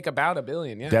 They make about $1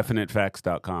 billion. Yeah.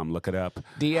 DefiniteFacts.com. Look it up.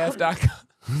 DF.com.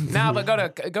 No, but go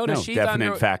to No, sheath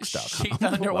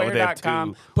definitefacts.com. Why would they have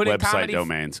sheathunderwear.com. two Put in website comedy.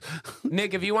 domains.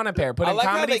 Nick, if you want a pair, put I in like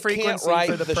how comedy they can't frequency write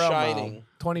for the The promo. Shining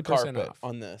 20% carpet off.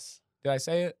 on this. Did I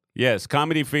say it? Yes,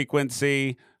 comedy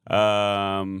frequency,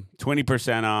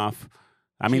 20% off.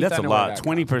 I mean, that's a lot.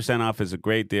 Sheathunderwear.com. 20% off is a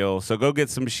great deal. So go get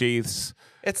some sheaths.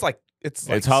 It's like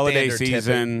It's holiday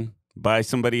season. Buy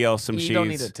somebody else some You sheaths. don't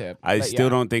need a tip. I but still yeah.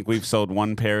 don't think we've sold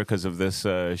one pair because of this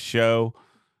show,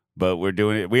 but we're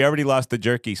doing it. We already lost the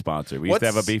jerky sponsor. We used to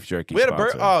have a What's- beef jerky We had a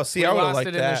sponsor. Oh, see, We I would have lost liked it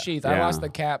in the that. sheath. I Yeah. lost the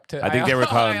cap to. I think they were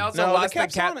calling- I also No, lost the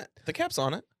cap's the cap. on it. The cap's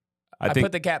on it. I think,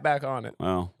 put the cap back on it.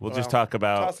 well, we'll just Well, talk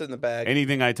about Toss it in the bag.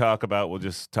 anything I talk about. We'll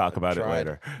just talk about it Tried.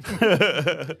 later.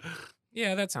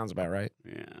 Yeah, that sounds about right.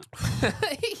 Yeah.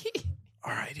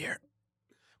 All right, here.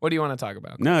 What do you want to talk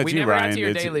about? No, it's we you, never Ryan. got to your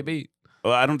It's- daily beat.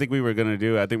 Well, I don't think we were gonna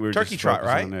do it. I think we were Turkey just trot,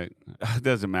 focused on right? It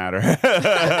doesn't matter.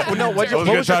 Well, no, I was what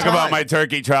gonna was your talk about time? my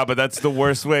turkey trot, but that's the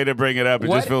worst way to bring it up. It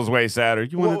What? just feels way sadder.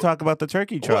 You want Well- to talk about the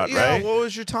turkey Well, trot, yeah, right? what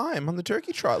was your time on the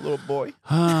turkey trot, little boy?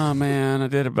 Oh man, I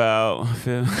did about.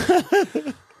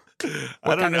 I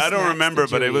kind of don't snacks remember,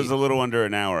 did you but it was eat? a little under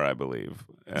an hour, I believe.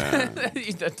 Yeah.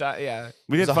 We did It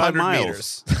was 5 100 miles.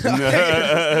 meters.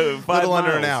 5 Little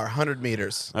under an miles. hour, 100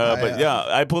 meters. But yeah,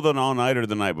 I pulled an all-nighter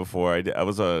the night before. I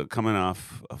was coming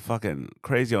off a fucking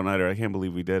crazy all-nighter. I can't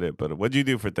believe we did it. But what'd you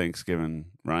do for Thanksgiving,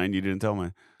 Ryan? You didn't tell me.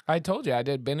 I told you I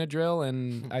did Benadryl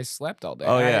and I slept all day.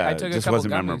 Oh, yeah, I took it a just couple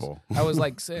wasn't gummies. memorable. I was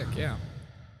like sick. Yeah.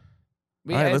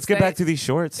 But All right, yeah, let's get back to these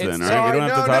shorts it's- then. All right, we don't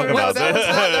have to talk about that was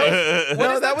not- this. What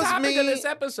No, is that the was topic me. of this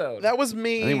episode? That was I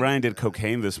me. think Ryan did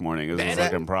cocaine this morning. It was a Betting?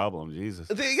 fucking problem. Jesus.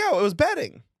 There you go. It was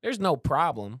betting. There's no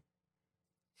problem.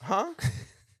 Huh?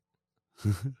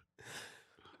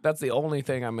 That's the only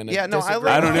thing I'm gonna. Yeah, no, I disagree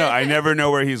let- I don't with. know. I never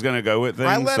know where he's gonna go with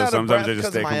I things. let So out a sometimes breath I just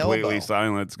 'cause stay of my completely elbow.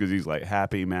 silent because he's like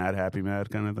happy, mad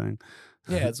kind of thing.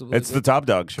 Yeah, It's the top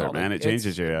dog shirt, called man. It it's-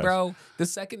 changes your ass. Bro, the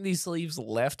second these sleeves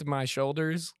left my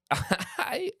shoulders,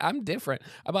 I'm different.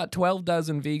 I bought 12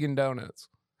 dozen vegan donuts.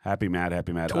 Happy, mad,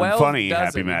 12 unfunny, happy,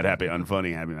 dozen. mad, happy,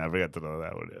 unfunny, happy, mad. I forgot to know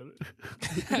that one.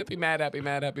 Happy, mad, happy,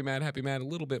 mad, happy, mad, happy, mad, a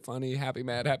little bit funny, happy,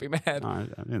 mad, happy, mad. No, I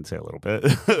didn't say a little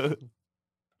bit.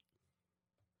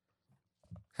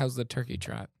 How's the turkey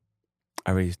trot?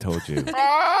 I already told you.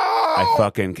 I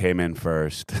fucking came in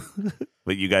first.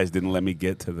 But you guys didn't let me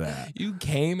get to that. You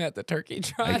came at the turkey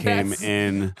trot. I came That's-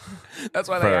 in. That's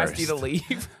why they asked you to first.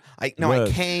 leave. I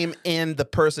Look. came in the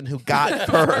person who got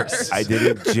first. I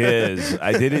didn't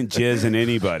jizz in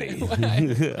anybody.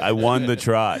 I won the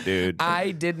trot, dude. I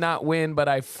did not win, but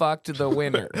I fucked the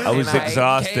winner. I was And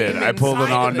exhausted. came I pulled an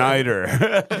inside of it.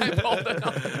 all-nighter. I pulled an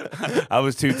all-nighter. I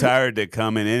was too tired to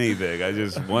come in anything. I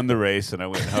just won the race and I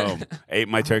went home, ate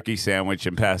my turkey sandwich,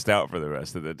 and passed out for the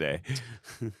rest of the day.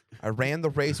 I ran the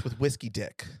race with Whiskey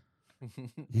Dick.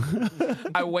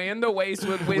 I wan the waist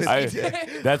with whiskey.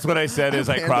 That's what I said as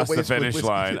I ran the crossed the race with finish Whiskey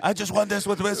line. Dick. I just won this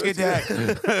with Whiskey Dick.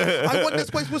 I won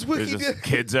this race with There's Whiskey just Dick.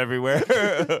 kids everywhere.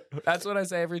 That's what I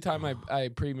say every time I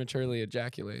prematurely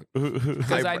ejaculate.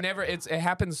 Because I never it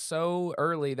happens so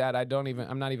early that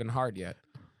I'm not even hard yet.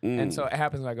 And so it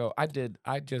happens. I go, I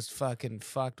just fucking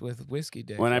fucked with whiskey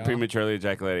dick. When I yo." prematurely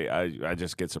ejaculate, I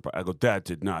just get surprised. I go, that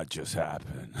did not just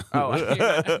happen. Oh,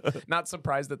 you're not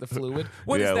surprised at the fluid.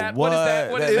 What is Yeah, that? What is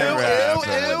that? What what? is That that? never What's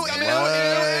happened. coming What?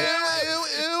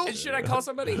 out? And should I call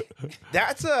somebody?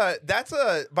 That's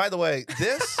a. By the way,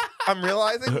 this I'm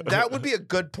realizing that would be a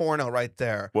good porno right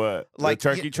there. What? Like,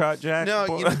 the turkey trot jack? No,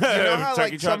 you know how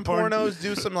Turkey like trot some porn? pornos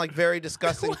do some like very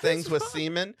disgusting things with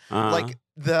semen. Uh-huh. Like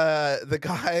the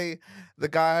guy.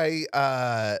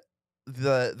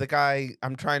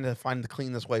 I'm trying to find the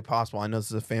cleanest way possible. I know this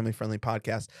is a family friendly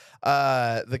podcast.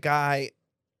 The guy.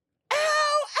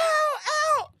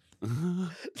 Ow!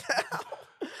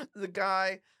 The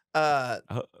guy.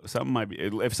 Something might be.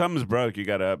 If something's broke, you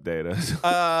got to update us.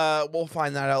 We'll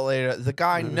find that out later. The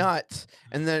guy nuts,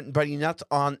 and then but he nuts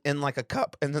on in like a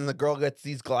cup, and then the girl gets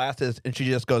these glasses, and she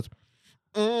just goes,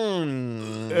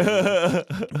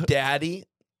 "Daddy."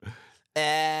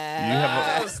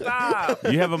 Oh, stop.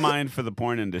 You have a mind for the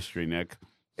porn industry, Nick.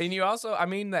 And you also, I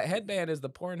mean, that headband is the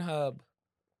Pornhub,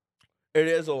 It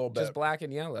is a little bit, just black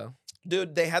and yellow.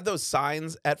 dude. They had those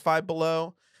signs at Five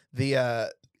Below.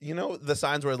 The you know the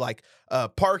signs were like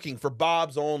parking for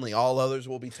Bob's only, all others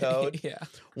will be towed. Yeah.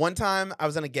 One time I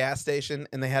was in a gas station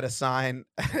and they had a sign.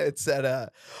 It said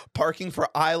parking for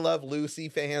I Love Lucy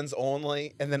fans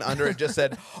only. And then under it just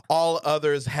said all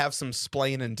others have some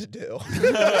splaining to do.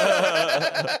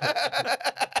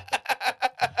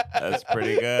 That's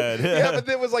pretty good. Yeah, but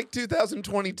it was like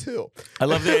 2022. I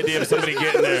love the idea of somebody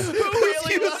getting there.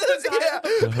 really was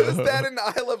Who's that in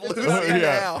I Love Lucy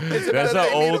now? That's They the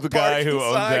need a old guy who parking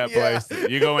owns sign, that yeah. place.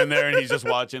 You go in there and he's just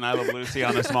watching I Love Lucy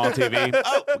on a small TV.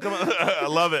 Oh, come on. I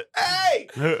love it. Hey!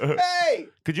 Hey!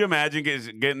 Could you imagine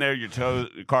getting there, your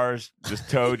car's just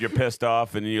towed, you're pissed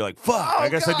off, and you're like, fuck, Oh, I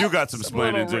guess I do God. got some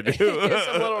splaining to do. Get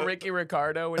some little Ricky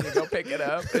Ricardo when you go pick it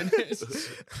up. And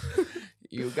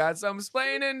you got some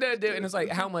splaining to do. And it's like,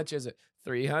 how much is it?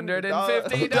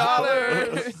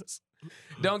 $350.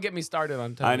 Don't get me started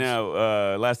on toes. I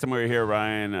know. Last time we were here,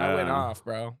 Ryan. I went off,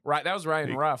 bro. Right, that was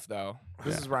Ryan Ruff, though.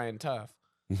 This Yeah. is Ryan Tough.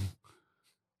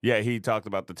 Yeah, he talked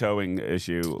about the towing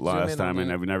issue last in time, on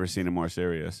and that. I've never seen him more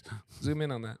serious. Zoom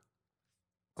in on that.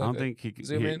 I don't Clip it. think he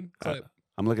Zoom he- in. Clip.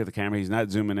 I'm looking at the camera. He's not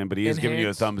zooming in, but he is giving you a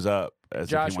Enhance. thumbs up as if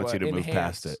he Joshua, wants you to move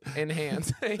past it.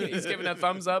 Enhance. He's giving a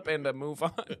thumbs up and a move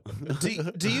on.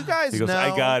 Do you guys He goes, know?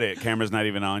 I got it. Camera's not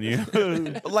even on you.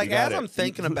 Like You got as it. I'm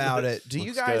thinking about it, do you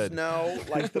Looks guys good. know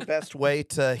like the best way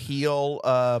to heal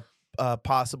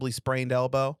possibly sprained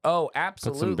elbow? Oh, Put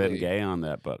absolutely. some Ben Gay on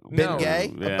that butt. Ben No.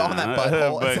 Gay Yeah. on that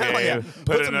butthole. Ben It sounded like Gay.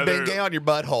 put some Ben Gay on your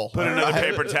butthole. Put another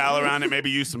paper towel around it. Maybe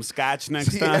use some scotch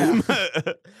next Yeah. time.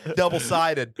 Double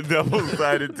sided.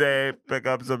 Double-sided tape. Pick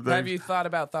up something. Have you thought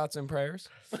about thoughts and prayers?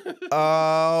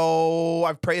 Oh,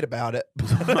 I've prayed about it.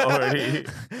 Already.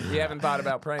 You haven't thought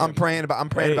about praying. I'm praying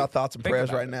Hey, about thoughts and think prayers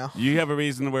about right it. now. You have a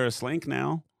reason to wear a slink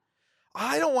now.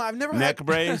 I don't want. I've never Neck had.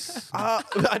 brace. I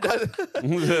don't-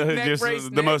 Just brace, the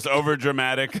Nick. most over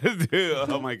dramatic.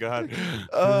 Oh my god.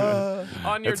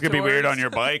 On your It's gonna be weird tours. on your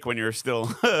bike when you're still.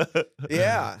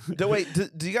 yeah. Wait.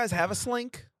 Do you guys have a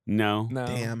slink? No. No.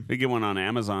 Damn. We get one on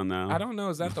Amazon though. I don't know.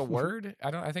 Is that the word?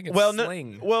 I think it's Well,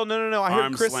 sling. no. I heard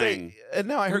Arm Chris sling. say.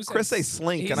 No, I Who heard said Chris say s-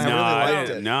 slink, he and I said- no, really I liked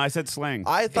didn't. it. No, I said sling.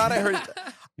 I thought I heard.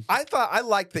 I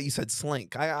liked that you said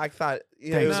slink. I thought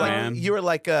it Thanks, was like man. you were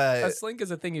like A slink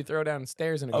is a thing you throw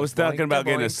downstairs and it I goes was talking boink, about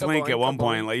getting a kaboink, slink at kaboink, one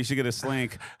point. kaboink. Like you should get a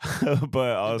slink,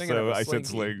 but thinking of also a I said slinky.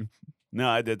 sling. No,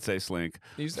 I did say slink.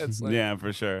 You said slink. Yeah,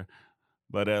 for sure.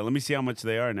 But let me see how much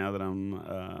they are now that I'm.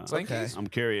 Slinkies? I'm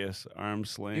curious. Arm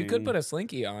sling. You could put a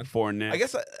slinky on. for Nick. I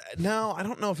guess no. I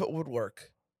don't know if it would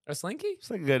work. A slinky? it's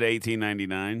like a good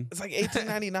 $18.99. It's like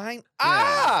 $18.99.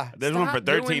 Ah, There's one for Stop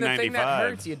doing the thing that $13.95.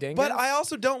 hurts you, dingus. but I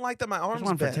also don't like that my arms There's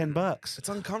one for bend. $10. It's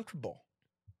uncomfortable.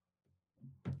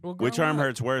 Well, Which grow arm up.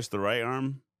 hurts worse? The right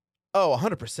arm? Oh,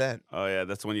 100%. Oh yeah,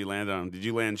 that's the one you landed on. Did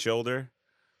you land shoulder?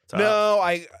 Top? No,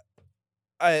 I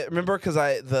remember because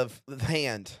the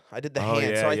hand. I did the Oh,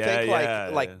 hand. yeah, so I yeah, think yeah,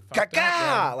 like yeah. Fucked up, caca.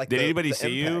 yeah. Like Did the- anybody the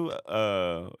see impact.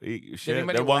 you? Shit,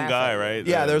 anybody that one laugh guy, at you? right?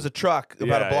 Yeah, The- there was a truck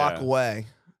about Yeah, a block yeah. away.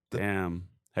 Damn.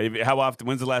 How often?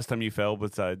 When's the last time you fell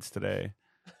besides today?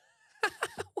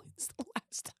 When's the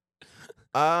last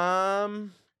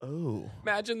time? Oh.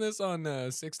 Imagine this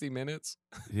on 60 Minutes.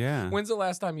 Yeah. When's the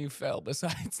last time you fell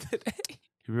besides today?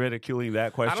 You're ridiculing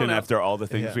that question know. after all the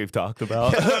things Yeah. we've talked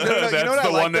about. No, you know That's what I the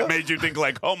like, one that though? made you think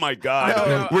like, oh my god, No,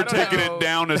 I we're don't taking know. it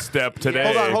down a step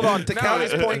today. Hold on. To No,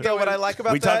 County's I- point, though, what I like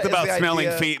about We that talked is about the smelling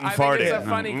idea- feet and I farting. think it's a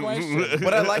funny question.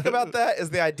 What I like about that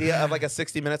is the idea of like a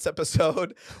 60 Minutes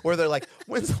episode where they're like,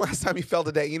 "When's the last time you fell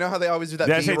today?" You know how they always do that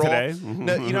Did I say B-roll. today?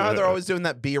 No, you know how they're always doing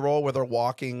that B-roll where they're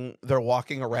walking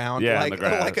around Yeah, on like the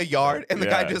grass. like a yard, and the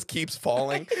guy Yeah. just keeps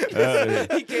falling.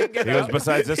 He can't get He goes, up.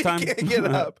 besides this time? He can't get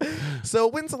up. So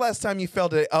when's the last time you fell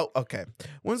today? Oh, okay.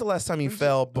 When's the last time you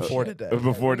fell before today?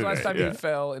 Before When's the today. last time yeah. you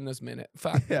fell in this minute?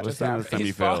 Fuck. Yeah. Just What's the last time happened. you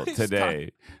He's fell fall- he's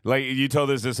today? Like you told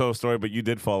us this whole story, but you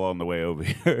did fall on the way over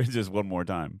here just one more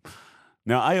time.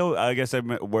 Now I guess I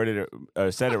worded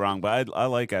it, said it wrong, but I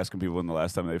like asking people when the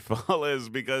last time they fall is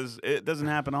because it doesn't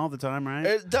happen all the time, right?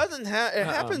 It doesn't have. It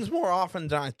Uh-uh. happens more often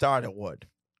than I thought it would.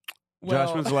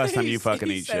 Josh, when's the last time you he's- fucking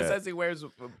he eat says shit? As he wears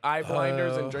eye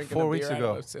blinders and drinking 4 a weeks beer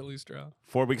ago. out of a silly straw.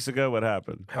 4 weeks ago, what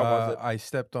happened? How was it? I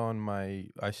stepped on my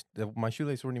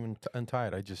shoelaces weren't even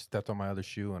untied. I just stepped on my other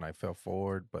shoe and I fell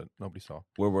forward, but nobody saw.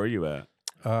 Where were you at?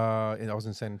 And I was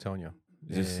in San Antonio.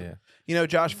 Just- Yeah. You know,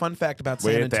 Josh. Fun fact about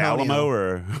Were San you at the Antonio. Alamo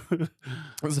or?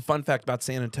 This is a fun fact about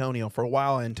San Antonio. For a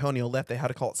while, Antonio left. They had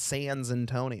to call it Sans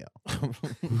Antonio.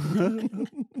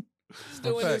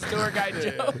 Still in his tour guide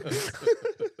joke.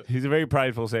 He's a very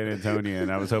prideful San Antonian.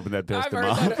 I was hoping that pissed I've him heard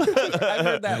off. that. I've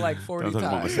heard that like 40 Don't talk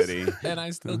about my times, city. and I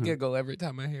still giggle every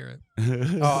time I hear it.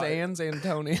 Oh, Sans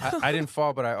Antonio. I didn't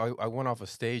fall, but I went off a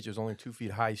stage. It was only 2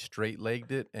 feet high, straight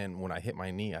legged it, and when I hit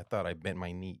my knee, I thought I bent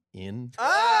my knee in. Why'd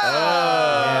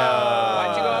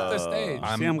you go off the stage?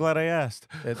 See, I'm glad I asked.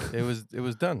 It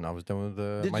was done. I was done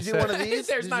with Did my you do set. one of these?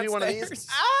 There's Did not you do one of stairs. these?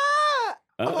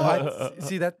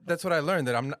 See that's what I learned,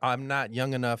 that I'm not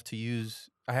young enough to use.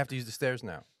 I have to use the stairs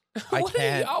now. I What do you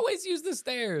can't. always use the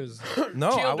stairs?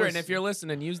 No, I Children, was- if you're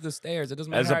listening, use the stairs. It doesn't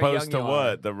matter As how opposed young to you are.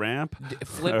 what? The ramp?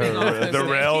 Flipping Or off the stage.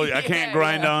 rail? I can't Yeah,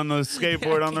 grind yeah. on the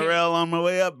skateboard on the can't- rail on my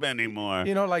way up anymore.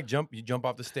 You know, like you jump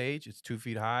off the stage. It's 2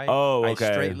 feet high. Oh, I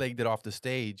okay. straight legged it off the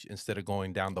stage instead of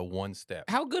going down the one step.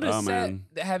 How good a Oh, set man.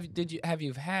 have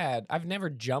you had? I've never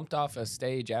jumped off a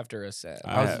stage after a set.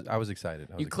 I was excited.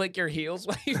 You click your heels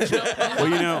while you jump off. Well,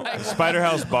 you know, Like, Spider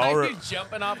House why are Ballroom- you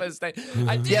jumping off a stage?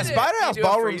 I did Yeah, it. Spider You House do a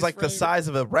Ballroom's freeze like the frame. size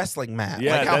of a wrestling mat.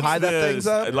 Yeah, like how that's high that thing's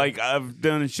up. Like I've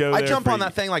done a show. I there jump for on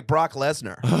that thing like Brock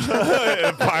Lesnar.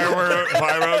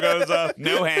 pyro goes up,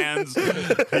 no hands.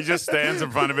 He just stands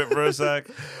in front of it for a sec.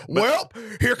 Well,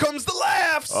 here comes the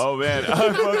laughs. Oh man,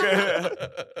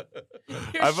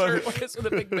 Your I've- shirtless with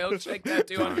a big milkshake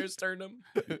tattoo on your sternum.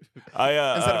 Instead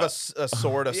of a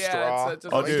sword, a straw. It's Oh,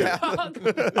 like dude.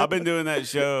 dog. I've been doing that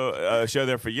show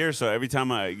there for years. So every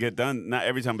time I get done, not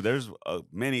every time, but there's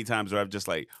many times where I've just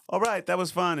like, all right, that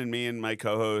was fun, and me and my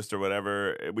co-host or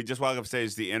whatever, we just walk up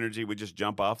stage. The energy, we just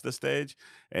jump off the stage,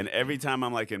 and every time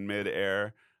I'm like in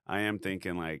midair, I am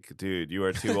thinking like, dude, you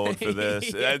are too old for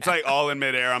this. It's like all in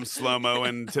midair. I'm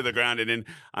slow-moing to the ground. And then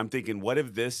I'm thinking, what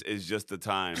if this is just the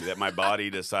time that my body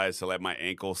decides to let my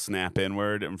ankle snap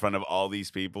inward in front of all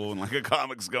these people and like a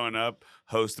comic's going up,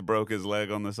 host broke his leg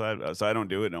on the side. So I don't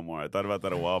do it no more. I thought about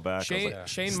that a while back. I was like,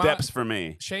 Shane steps Moss, for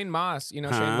me. Shane Moss, you know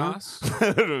Huh?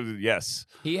 Shane Moss? Yes.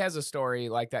 He has a story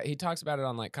like that. He talks about it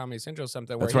on like Comedy Central or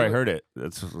something. That's where where I he heard it.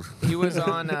 That's He was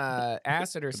on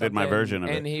acid or something. did my version of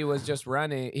and it. he was just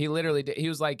running. He literally did. He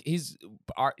was like, he's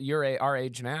our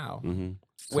age now. Mhm.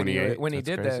 When he 28.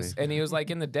 did That's this, crazy. and he was like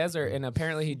in the desert, and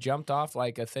apparently he jumped off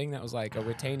like a thing that was like a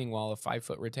retaining wall, a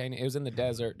 5-foot retaining. It was in the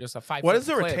desert, just a 5-foot. What is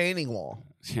the cliff. retaining wall?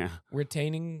 Yeah.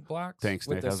 retaining blocks? Thanks,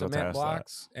 with Nick. the I was about to cement ask that.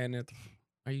 blocks, and it.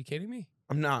 Are you kidding me?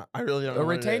 I'm not. I really don't know. A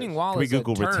what it retaining is. wall Can we is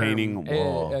Google a term, retaining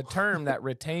wall? A term that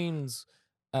retains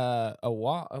a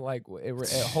wall, like it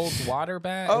holds water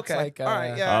back. Okay. It's like, All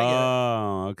right. Yeah. I get it.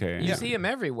 Oh, okay. You see them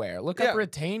everywhere. Look Yeah. up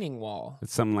retaining wall.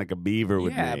 It's something like a beaver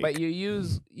would Yeah, make. but you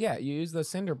use the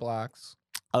cinder blocks.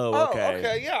 Oh, okay. Oh,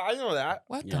 okay. Yeah, I know that.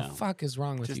 What Yeah. the fuck is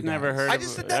wrong with Just you? never guys? heard I of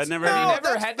just said I that's never no, You never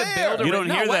that's had to fair. build a You don't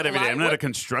no, hear what- that every day. why- I'm not a what-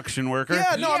 construction worker.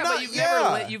 Yeah, no, yeah, I'm not. but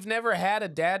Yeah. you've never had a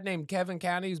dad named Kevin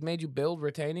County who's made you build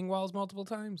retaining walls multiple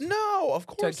times. No, of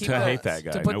course. keep I not. hate that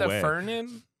guy. To put no the way. fern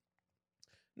in.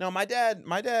 No, my dad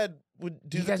would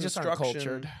do You the guys just aren't construction.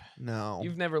 cultured. No,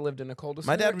 You've never lived in a cul-de-sac.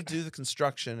 my dad would do the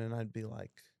construction, and I'd be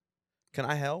like, "Can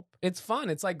I help?" It's fun.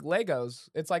 It's like Legos.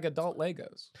 It's like adult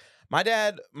Legos. My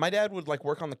dad would like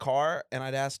work on the car, and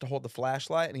I'd ask to hold the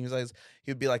flashlight, and he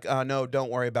would be like, "No, don't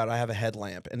worry about it. I have a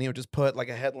headlamp," and he would just put like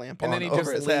a headlamp And on then he over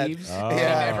just his head. leaves. Oh. And he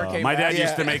never came My back. dad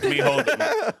used to Yeah. make me hold.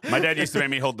 My dad used to make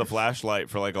me hold the flashlight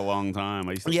for like a long time.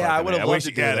 I used to. Yeah, I fucking would've hate- loved wish to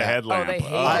he do had a that. headlamp. Oh, they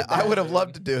hated I would have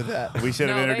loved to do that. We should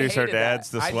have No, they introduced our hated dads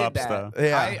that. to I did swap that. stuff.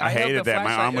 Yeah, I held hated the that.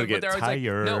 My arm flashlight, would get but they're always like,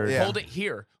 no, tired. Yeah. hold it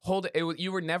here. Hold it.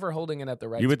 You were never holding it at the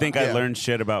right You would think spot. I Yeah. learned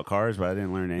shit about cars, but I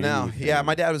didn't learn anything. No, yeah,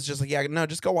 my dad was just like, "Yeah, no,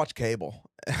 just go watch cable."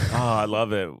 Oh, I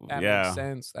love it. That yeah. makes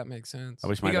sense. That makes sense. I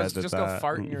wish He my dad goes, did just go that.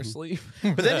 fart in your sleep.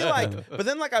 But then I'd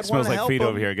want Smells to like help feet him.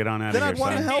 over here. Get on out Then of I'd here,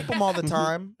 want to son. help him all the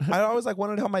time. I always like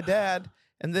wanted to help my dad,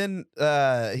 and then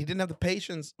he didn't have the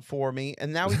patience for me,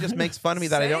 and now he just makes fun of me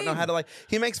that I don't know how to like.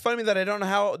 He makes fun of me that I don't know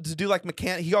how to do like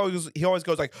mechanic. He always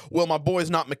goes like, "Well, my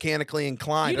boy's not mechanically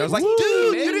inclined." You And I was like, didn't teach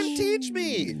 "Dude, me, you bitch." didn't teach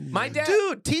me." My dad.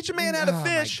 Dude, teach a man how to Oh my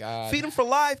fish, God. feed him for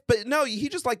life. But no, he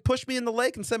just like pushed me in the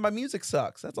lake and said my music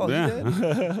sucks. That's all he did.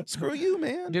 Yeah. Screw you,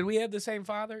 man. Did we have the same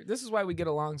father? This is why we get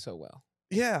along so well.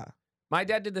 Yeah. My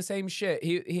dad did the same shit.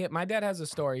 My dad has a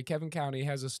story. Kevin County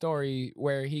has a story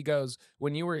where he goes,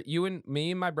 when you and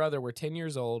me and my brother were 10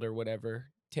 years old or whatever,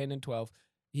 10 and 12,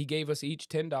 he gave us each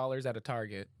 $10 at a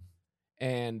Target.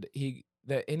 And he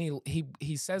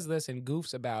says this and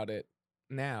goofs about it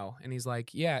now. And he's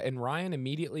like, yeah. And Ryan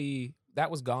immediately,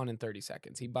 that was gone in 30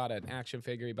 seconds. He bought an action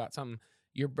figure. He bought something.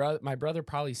 My brother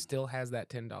probably still has that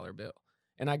 $10 bill.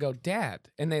 And I go, Dad.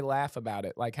 And they laugh about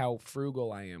it, like how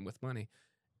frugal I am with money.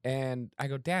 And I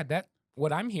go, Dad,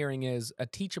 what I'm hearing is a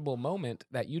teachable moment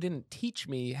that you didn't teach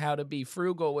me how to be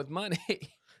frugal with money.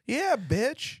 Yeah,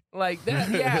 bitch. Like that,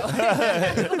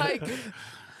 yeah. Like,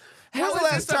 When's the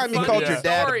last time you called your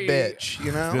dad a bitch?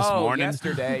 You know? This Oh, morning?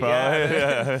 yesterday, Probably.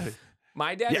 yeah.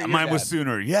 My dad. or Yeah, your mine was dad?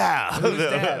 sooner. Yeah. Whose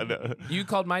dad? You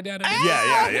called my dad a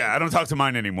bitch? Yeah. I don't talk to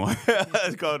mine anymore.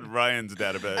 It's called Ryan's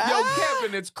database. Yo,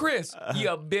 Kevin, it's Chris. You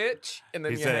bitch. And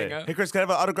then He you hang said, up. "Hey, Chris, can I have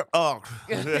an autograph?" Oh.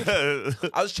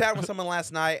 I was chatting with someone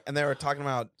last night, and they were talking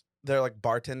about they're like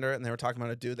bartender, and they were talking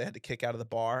about a dude they had to kick out of the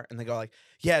bar, and they go like,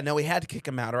 "Yeah, no, we had to kick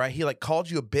him out. All right, he like called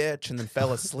you a bitch and then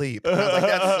fell asleep." And I was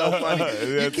like, "That's so funny.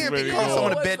 You That's can't be pretty calling cool.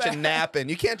 someone a What's bitch that? and napping.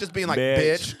 You can't just be like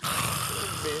Bitch. bitch."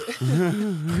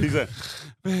 He's like,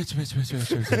 bitch.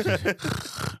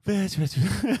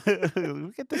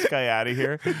 Get this guy out of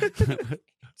here.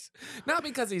 Not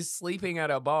because he's sleeping at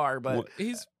a bar, but What-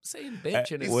 he's saying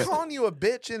bitch in his He's calling you a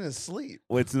bitch in his sleep.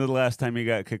 What's the last time you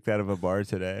got kicked out of a bar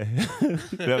today? When's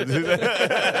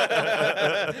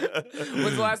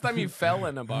the last time you fell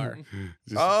in a bar?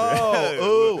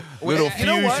 Oh, ooh. Little You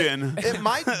know what? fusion. It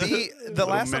might be the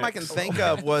last time I can mix. think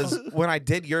of was when I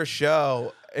did your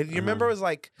show. And you remember it was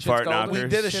like Fart Golden? knockers. we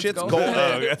did a Shit's Shit's Golden.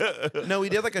 Golden. No, we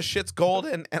did like a Shit's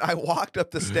Golden, and I walked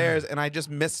up the stairs and I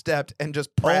just misstepped and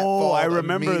just pratfalled Oh, I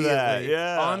remember that. immediately.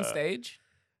 Yeah. On stage?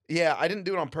 Yeah, I didn't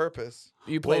do it on purpose.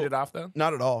 You played Well, it off though.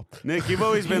 Not at all. Nick, you've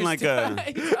always been like a.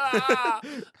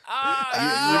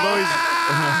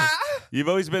 You've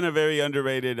always been a very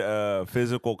underrated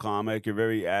physical comic. You're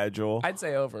very agile. I'd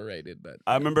say overrated, but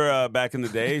I remember back in the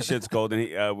day, Shit's Gold,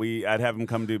 and I'd have him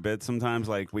come do bits sometimes.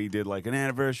 Like we did like an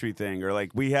anniversary thing, or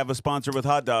like we have a sponsor with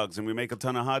hot dogs, and we make a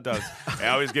ton of hot dogs. And I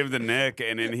always give it to Nick,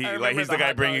 and then he's the guy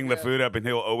hot bringing dog, the food up, and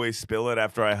he'll always spill it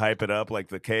after I hype it up, like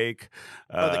the cake.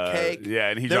 The cake. Yeah,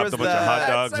 and he There dropped was a bunch of hot the-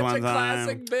 dogs That's such one a time.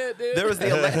 classic bit, dude. There was the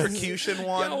electrocution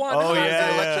one. Go on, Oh, hot yeah,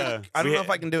 dog. yeah. I don't We know had- if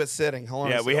I can do it sitting. Hold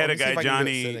on. Yeah, a we second. had a Let me see guy, if I can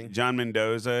do it sitting. John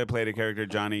Mendoza, played a character,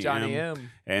 Johnny M.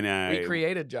 and We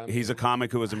created Johnny. he's a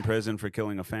comic who was in prison for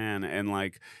killing a fan, and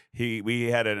like we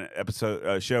had an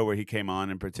episode show where he came on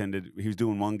and pretended he was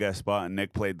doing one guest spot, and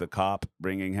Nick played the cop,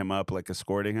 bringing him up, like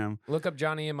escorting him. Look up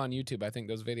Johnny M on YouTube. I think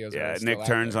those videos. Yeah, are still Nick out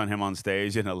turns there. on him on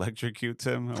stage and electrocutes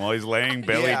him while he's laying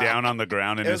belly Yeah. down on the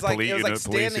ground in It his was like police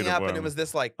standing up, and uniform. it was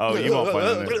this like. Oh, you won't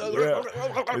find it.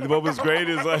 Yeah. And what was great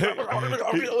is like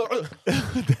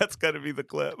that's got to be the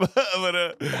clip. But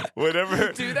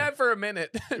whatever. Do that for a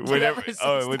minute. Do that Whatever. for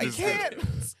Oh, 60 it was just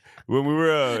seconds. when we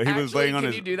were. He was Actually, laying on can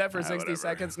his. you do that for 60 whatever.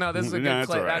 seconds? No, this is a good No, it's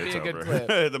clip. all right, That'd be a it's good over.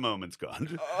 clip. The moment's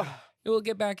gone. We'll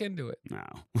get back into it. No.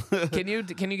 Can you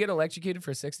get electrocuted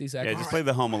for 60 Yeah, seconds? just play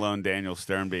the Home Alone Daniel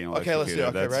Stern being Okay, let's do it. electrocuted.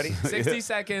 Okay, That's- ready? 60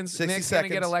 seconds. 60 Nick's gonna get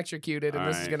seconds. electrocuted, and All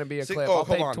this is right. gonna be a Six- clip. oh, I'll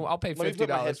pay. hold on. I'll pay Let me put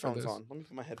my $50 for headphones this. on. Let me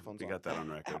put my headphones You on. got that on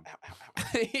record. Ow, ow, ow,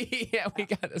 ow. Yeah, we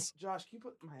got this. Josh, can you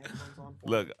put my headphones on? For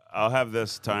me? Look, I'll have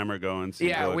this timer going. So you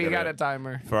Yeah, can we look at got a it.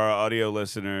 timer. For our audio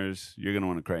listeners, you're gonna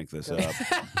want to crank this up.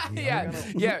 yeah.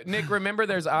 Nick, remember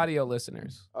there's audio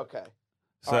listeners. Okay.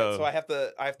 So, All right, so I have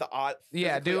to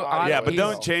Yeah, physically do audio yeah, audio. but it.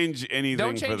 don't change anything.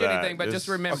 Don't change for that. anything, but just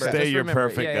remember. Stay just your remember.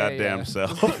 perfect Yeah, goddamn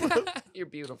self. You're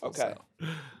beautiful. Okay.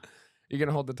 self. You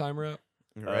gonna hold the timer up?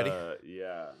 You ready?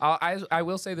 Yeah. I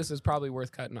will say this is probably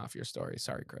worth cutting off your story.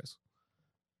 Sorry, Chris.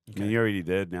 I mean, you already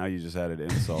did. Now you just added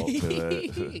insult to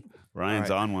it.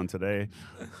 Ryan's All right. on one today.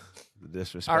 The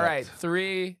disrespect. All right,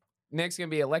 3. Nick's gonna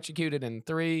be electrocuted in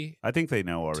 3. I think they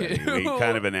know already. Two, We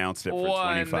kind of announced it for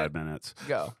 1. 25 minutes.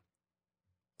 Go.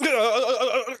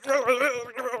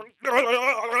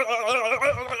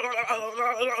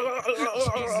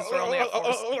 Jesus, we're only at 4.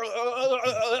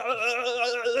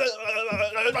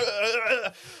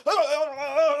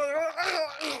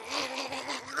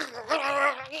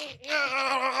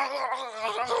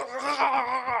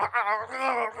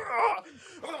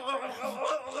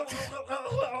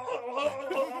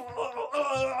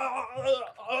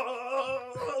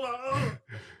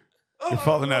 You're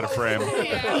falling out of frame.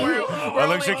 Yeah, we're only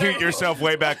Electrocute like- yourself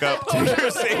way back up to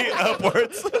your seat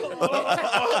upwards.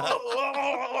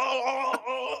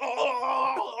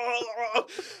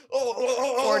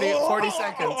 40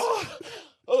 seconds.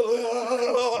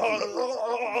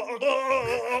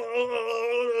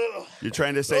 You're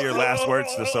trying to say your last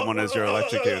words to someone as you're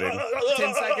electrocuting.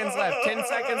 10 seconds left. 10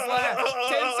 seconds left.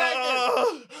 10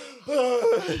 seconds.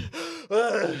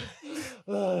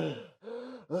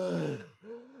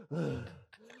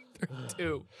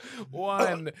 2, 1.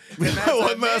 And that's a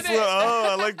One last minute.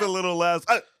 I like the little last.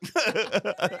 That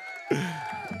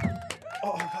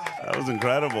was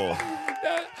incredible.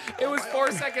 It was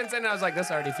 4 seconds, and I was like,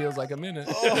 this already feels like a minute.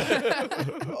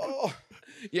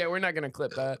 Yeah, we're not going to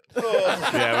clip that.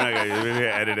 Yeah, we're gonna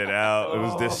edit it out. It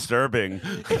was disturbing.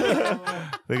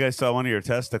 I think I saw one of your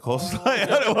testicles fly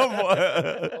out at one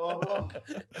point.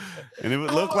 And it would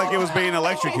look like it was being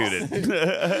electrocuted.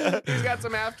 He's got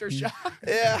some aftershock.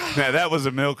 Yeah. Now, that was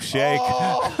a milkshake.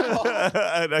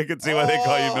 And I could see why they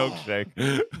call you milkshake.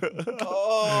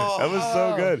 That was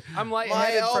so good. I'm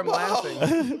lightheaded from elbow.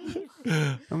 laughing.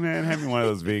 Oh, man, hand me one of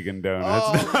those vegan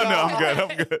donuts. Oh, no, I'm good.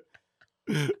 God. I'm good.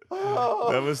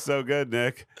 That was so good,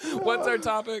 Nick. What's our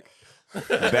topic?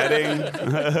 Betting.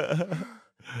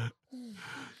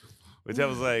 Which I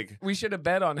was like, We should have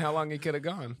bet on how long he could have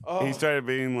gone. he started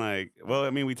being like, well, I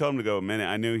mean, we told him to go a minute.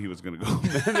 I knew he was going to go a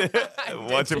minute.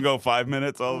 Watch him go 5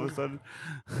 minutes all of a sudden.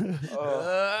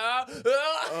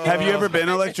 Have you ever been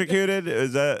electrocuted?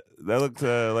 Is that looked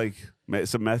like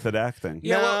some method acting?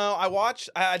 Yeah, no, well-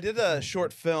 I did a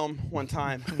short film one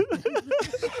time.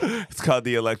 It's called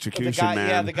The The Electrocution guy, Man.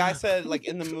 yeah, the guy said like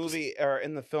in the movie or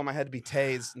in the film I had to be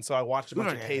tased, and so I watched a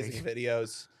bunch of tasing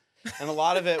videos, and a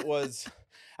lot of it was.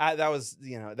 That was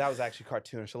actually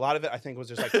cartoonish. A lot of it, I think, was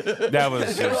just like That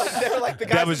was they were just. like the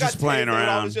guys that was who got just playing tased, they would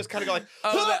around. always just kind of go like,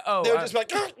 Oh, they would just be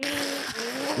like,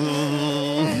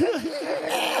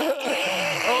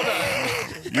 Hold on.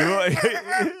 You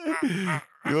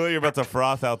look like you're about to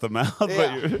froth out the mouth, but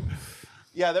Yeah. you're.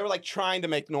 yeah, they were like trying to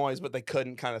make noise, but they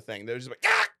couldn't, kind of thing. They were just like,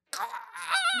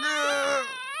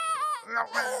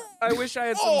 I wish I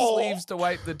had some Oh. sleeves to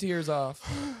wipe the tears off.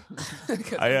 'Cause I'm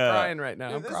crying right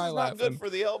now. I'm This crying is not laughing. good for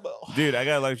the elbow. Dude, I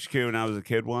got electrocuted when I was a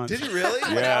kid once. Did you really?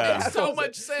 Yeah. Makes so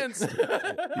much sense.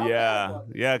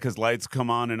 Yeah, because lights come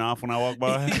on and off when I walk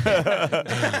by.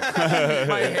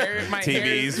 my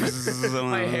TVs.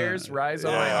 My hairs rise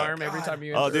on my Yeah. arm every time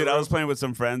you. Oh, enter dude, a I was room. playing with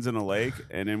some friends in a lake,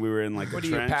 and then we were in like What a do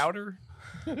you trench. powder?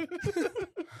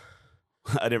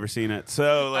 I'd never seen it,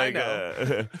 so like,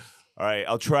 know. all right,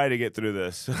 I'll try to get through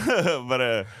this,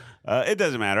 but it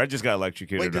doesn't matter. I just got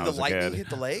electrocuted Wait, when did I the was a lightning kid. hit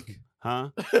the lake? Huh?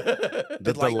 Did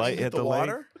the lightning light hit the lake?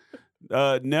 water?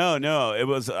 No.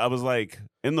 I was like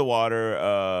in the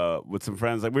water with some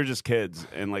friends. Like we were just kids,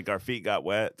 and like our feet got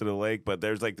wet through the lake. But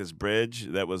there's like this bridge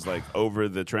that was like over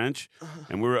the trench,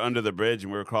 and we were under the bridge,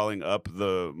 and we were crawling up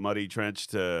the muddy trench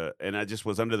and I just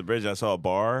was under the bridge. I saw a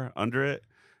bar under it.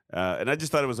 And I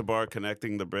just thought it was a bar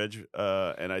connecting the bridge,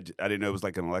 and I didn't know it was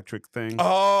like an electric thing.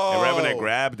 Oh. And right when I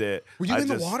grabbed it, Were you I in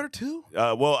the just- water too?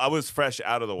 Well, I was fresh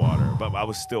out of the water, but I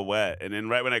was still wet. And then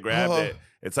right when I grabbed it,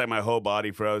 it's like my whole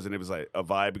body froze, and it was like a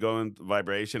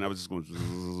vibration. I was just going.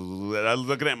 And I was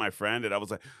looking at my friend, and I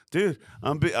was like, "Dude,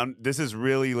 this is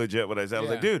really legit." What I said, I was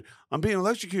like, Yeah. "Dude, I'm being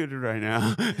electrocuted right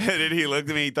now." And then he looked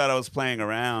at me. He thought I was playing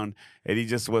around, and he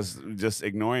just was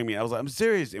ignoring me. I was like, "I'm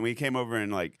serious." And we came over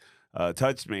and like.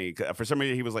 Touched me. For some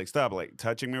reason, he was like, stop, like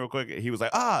touching me real quick. He was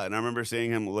like, ah. And I remember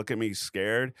seeing him look at me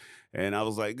scared. And I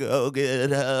was like, go get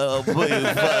help, you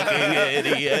fucking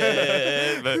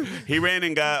idiot. But he ran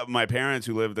and got my parents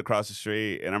who lived across the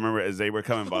street. And I remember as they were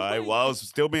coming by, while I was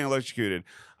still being electrocuted,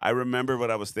 I remember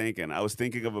what I was thinking. I was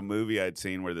thinking of a movie I'd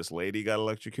seen where this lady got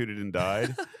electrocuted and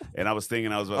died. And I was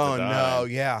thinking I was about Oh to die. no,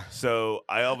 yeah. So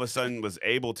I all of a sudden was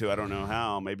able to, I don't know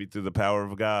how, maybe through the power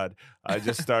of God, I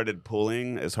just started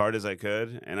pulling as hard as I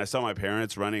could. And I saw my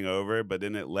parents running over, but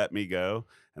then it let me go.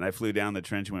 And I flew down the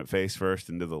trench and went face first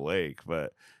into the lake.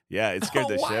 But yeah, it scared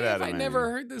the Why shit have out of I me. never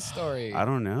heard this story? I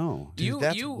don't know. Dude,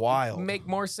 that's you wild. make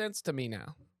more sense to me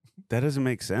now. That doesn't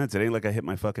make sense. It ain't like I hit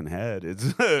my fucking head.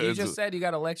 It's, You just said you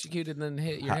got electrocuted and then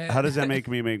hit your head. how does that make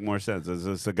me make more sense? Is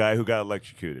this a guy who got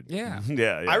electrocuted? Yeah.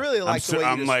 yeah. I really like the way you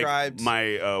I'm described- like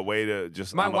my way to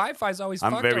just. My I'm a- Wi-Fi's always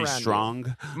I'm fucked very around you.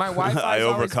 strong. My Wi-Fi's I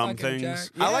always overcome fucking things.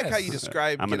 jacked. I like how Yes. you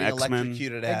described I'm an getting X-Men.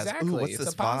 electrocuted as, Exactly. ooh, what's it's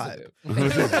this a vibe? positive.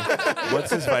 What's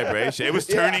this vibration? It was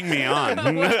turning me on.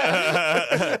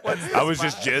 I was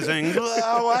just jizzing.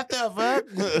 What the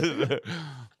fuck?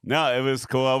 No, it was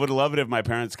cool. I would love it if my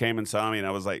parents came and saw me and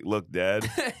I was like, look dead.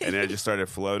 And then I just started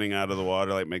floating out of the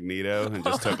water like Magneto and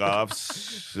just took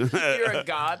off. You're a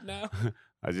god now.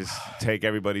 I just take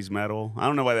everybody's metal. I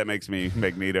don't know why that makes me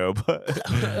Magneto, but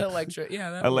Electric.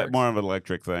 Yeah, that I works. more of an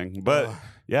electric thing. But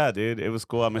yeah, dude, it was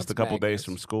cool. I missed That's a couple days Magnus.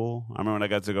 from school. I remember when I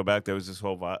got to go back, there was this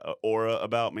whole aura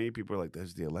about me. People were like,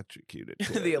 "There's the electrocuted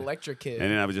kid." the electric kid. And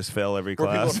then I would just fail every Were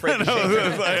people class. afraid to And I shake was their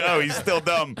just like, oh, he's still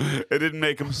dumb. It didn't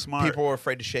make him smart. People were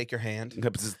afraid to shake your hand.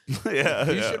 yeah.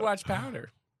 you yeah. should watch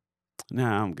Powder.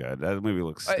 Nah, I'm good. That movie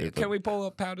looks stupid. Can we pull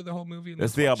up Powder the whole movie? and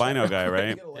That's let's the watch albino it? guy,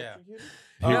 right? Yeah.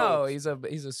 No, he's a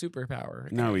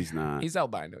superpower. No, he's not. He's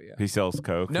albino. Yeah. He sells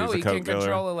coke. No, he's a he coke can dealer.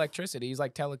 control electricity. He's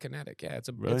like telekinetic. Yeah, it's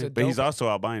a Really? it's a But he's dope- also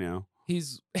albino.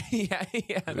 he's yeah.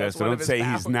 Yeah, That's so one don't of his say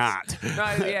powers. he's not. No,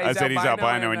 yeah, I said he's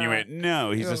albino, and you uh, went,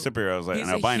 no, he's you a know, superhero. I was like, he's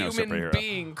an albino a human superhero.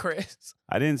 being, Chris.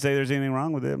 I didn't say there's anything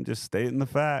wrong with it. I'm just stating the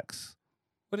facts.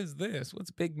 What is this? What's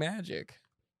big magic?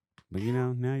 But you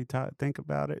know, now you think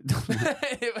about it.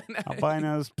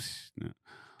 Albinos. Psh, no.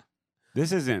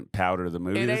 This isn't Powder the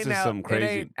movie. It This ain't is some It crazy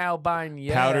ain't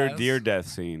albino. Powder deer death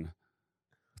scene.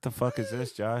 What the fuck is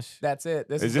this, Josh? That's it.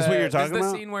 This Is this what you're talking This is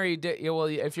about? the scene where he did. Yeah, well,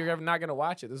 if you're not gonna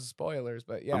watch it, this is spoilers.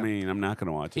 But yeah, I mean, I'm not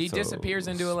gonna watch it. He so disappears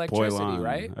into spoil electricity, on.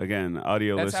 right? Again,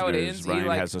 audio That's how it listeners. ends. He, Ryan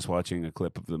like- has us watching a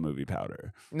clip of the movie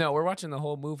Powder. no, we're watching the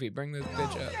whole movie. Bring this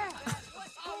bitch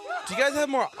Do you guys have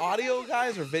more audio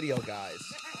guys or video guys?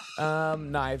 up.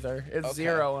 Neither. It's Okay.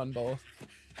 0 on both.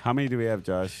 How many do we have,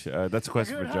 Josh? That's a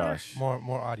question for Good hunter. Josh.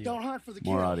 More audio. Don't hunt for the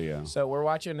More kill. audio. So we're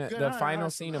watching the hunter, final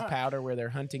nice scene of hunt. Powder where they're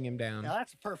hunting him down, Now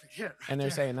that's a perfect hit. and they're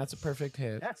right saying that's a perfect hit.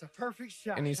 there. That's a perfect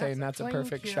shot. And he's saying that's a clean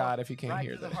perfect kill shot if you can't right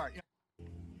hear to the that. heart.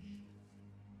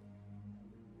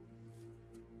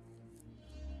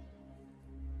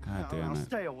 God No, damn no, it.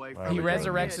 stay away Why from He are it. we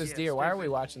doing resurrects this? his Yeah, deer. Why are we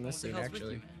stupid. watching this scene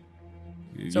actually?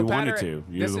 You So wanted Powder, to.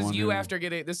 You're this the is one you who- after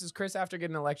getting. This is Chris after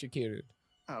getting electrocuted.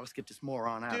 Oh, let's get this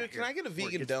moron out Dude, of can here I get a before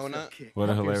it vegan gets its donut? foot kicked. What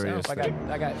a Help hilarious yourself.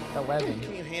 thing. I got 11.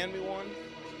 Can you hand me one?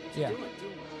 Yeah. Do it, do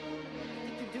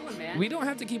it. doing, man? We don't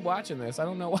have to keep watching this. I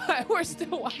don't know why we're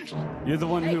still watching. You're the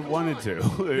one who wanted to.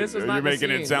 This is not You're the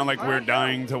making it scene. sound like we're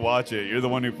dying to watch it. You're the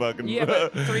one who fucking. Yeah,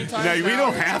 but 3 times No, we now-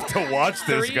 don't have to watch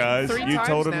this, guys. Three You times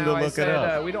told him now to I look said, it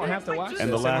up. we don't have to watch In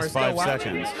this, the and we're last still 5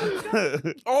 watching.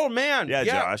 seconds. Oh man. Yeah,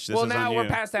 Josh, this Well, is now on we're you.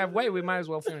 past halfway. We might as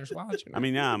well finish watching. I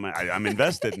mean, yeah, I'm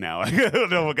invested now. I don't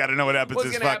know. We got to know what happens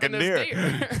What's to this gonna fucking happen to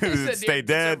deer. this deer? Does Does the it stay deer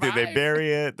dead? Do they survive?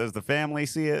 bury it? Does the family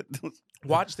see it?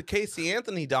 Watch the Casey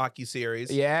Anthony docuseries.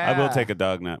 yeah, I will take a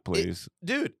dog nap, please.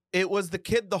 Dude, it was the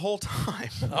kid the whole time.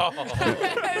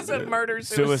 It's a murder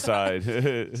suicide.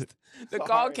 Suicide. The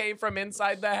call came from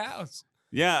inside the house.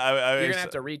 Yeah, You're gonna have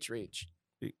to reach.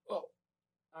 Oh,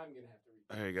 I'm gonna have to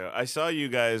reach. There you go. I saw you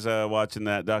guys watching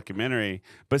that documentary,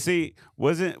 but see,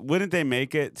 wouldn't they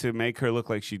make it to make her look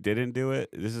like she didn't do it?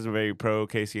 This is a very pro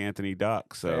Casey Anthony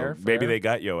doc, so Fair, maybe fair. they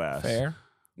got yo ass. Fair.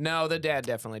 No, the dad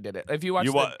definitely did it. If you watch,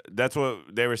 That's what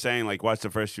they were saying. Like, watch the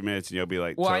first few minutes, and you'll be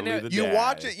like, Well, I totally know- the You dad.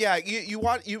 watch it, yeah. You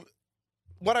watch you.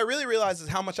 What I really realized is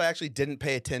how much I actually didn't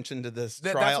pay attention to this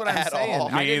that's trial what I'm at saying. all.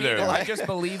 Me I didn't either. I just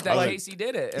believed that Like- Casey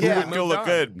did it. And Yeah. we It moved look on.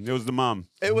 good. It was the mom.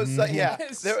 It was yeah.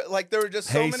 Yes. There were just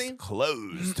so Case many.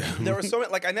 closed. There were so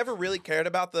many. Like I never really cared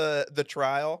about the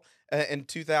trial in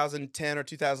 2010 or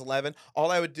 2011. All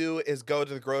I would do is go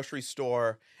to the grocery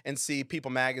store and see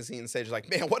People magazine and say, just like,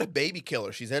 man, what a baby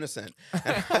killer. She's innocent. And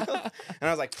I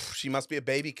was like, she must be a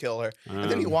baby killer.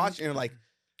 And then you watch and you're like,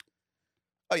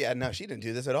 oh yeah, no, she didn't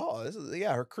do this at all. This is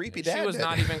her creepy dad. She was did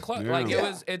not it. even close. Yeah. Like it Yeah.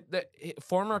 was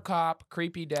former cop,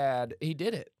 creepy dad. He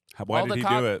did it. Why All did the he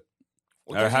cop- do it?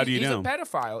 Well, Or how 'cause do you he's know? a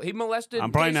pedophile. He molested.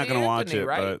 I'm probably not Casey going to watch Anthony, it,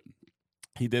 right? but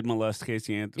he did molest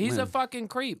Casey Anthony. He's a fucking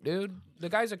creep, dude. The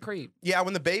guy's a creep. Yeah,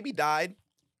 when the baby died,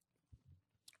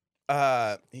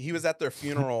 he was at their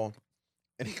funeral,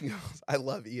 and he goes, "I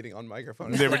love eating on microphone."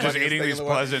 It's They the were just funniest eating thing in these the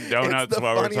world. pleasant It's donuts the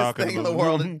while we're funniest talking thing in about the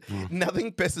world. them. and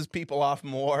nothing pisses people off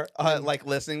more, like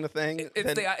listening to things.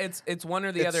 It's one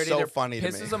or the it's other. It so either funny to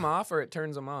pisses me. them off or it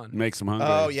turns them on. Makes them hungry.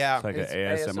 Oh, yeah. It's like It's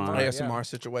an ASMR. ASMR. ASMR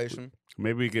situation.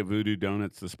 Maybe we get Voodoo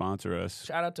Donuts to sponsor us.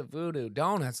 Shout out to Voodoo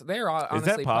Donuts. They're all that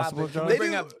honestly possible, popping. Can John? we They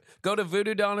bring do- up, go to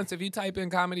Voodoo Donuts. If you type in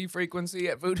comedy frequency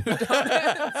at Voodoo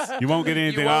Donuts, You won't get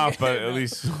anything won't off, get but it. at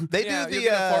least They yeah, do you the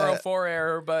get a 404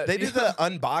 error, but they do the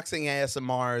unboxing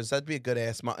ASMRs. That'd be a good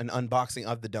ASMR, an unboxing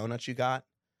of the donuts you got.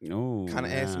 oh, Kind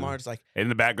of yeah. ASMR. It's like In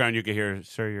the background, you can hear,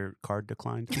 "Sir, your card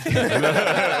declined." For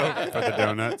the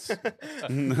donuts.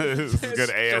 This is good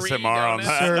ASMR on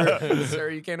that. Sir,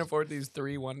 you can't afford these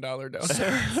 $3 $1 donuts.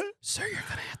 Sir, you're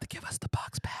gonna have to give us the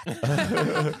box back.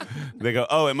 They go,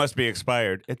 "Oh, it must be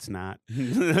expired." It's not.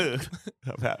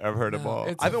 I've heard of all.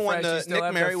 It's I've been wanting fresh. You to. still Nick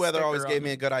have the Merriweather always sticker gave on me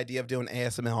it. a good idea of doing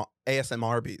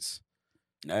ASMRs.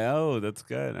 Oh, that's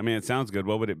good. I mean, it sounds good.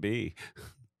 What would it be?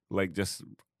 Like just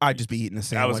I'd just be eating a I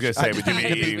sandwich. was gonna say, I'd would you just be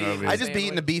eat eating the- of it? I'd just be eating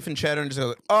the Sandwich. beef and cheddar and just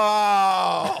go,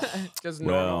 oh, Just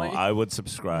well, normally. I would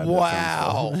subscribe. That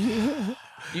sounds wow. fun.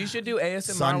 You should do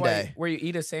ASMR Sunday. where you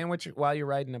eat a sandwich while you're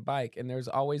riding a bike, and there's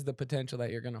always the potential that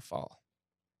you're gonna fall.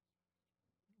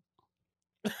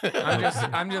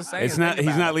 I'm just saying. It's not. think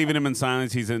He's about not it. leaving him in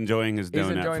silence. He's enjoying his He's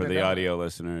donut enjoying for the the donut. audio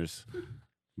listeners.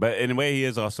 But in a way, he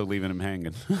is also leaving him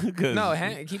hanging. 'Cause No,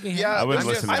 keep me. Yeah, I wouldn't I'm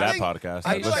listen just- to I that think- podcast.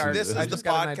 I I'd feel like listen this to- is I the just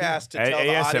got an idea. podcast to tell the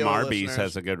audio ASMR Beast listeners.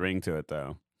 has a good ring to it,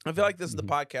 though. I feel like this is the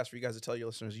podcast for you guys to tell your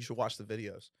listeners you should watch the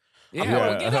videos. Yeah, Yeah.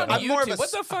 well, get on I'm YouTube. more of a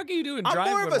What the fuck are you doing? I'm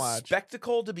Driving more of a watch.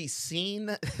 spectacle to be seen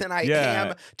than I Yeah.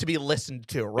 am to be listened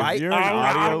to, If right? you're an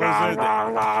audio lizard,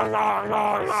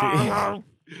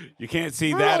 you can't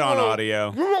see that on audio.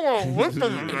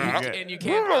 and you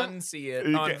can't unsee it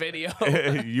You on can't- video.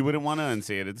 You wouldn't want to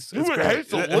unsee it. It's would great. hate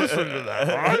to listen to that,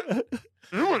 right?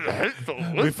 You would hate to We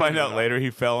listen find to out that. later he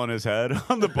fell on his head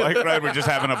on the bike ride. We're just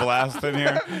having a blast in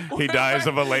here. He dies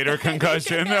of a later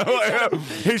concussion.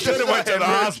 He should have went to the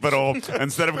hospital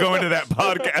instead of going to that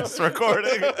podcast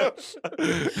recording.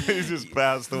 He just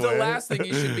passed away. The last thing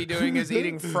you should be doing is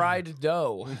eating fried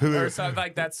dough or something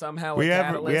like that. Somehow we a have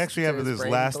catalyst we actually to have his this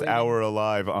brain last bleeding. hour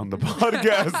alive on the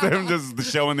podcast. Them just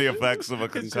showing the effects of a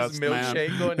It's just concussed man.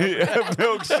 milkshake going Yeah,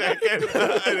 milkshake.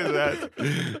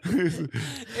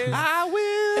 I will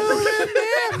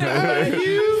remember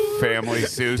you. Family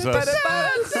sues us.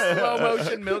 Slow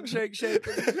motion milkshake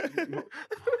shaker.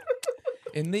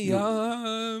 In the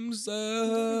arms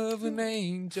of an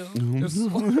angel. Just slow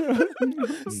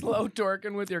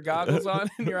twerking with your goggles on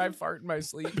and your eye fart in my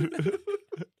sleep.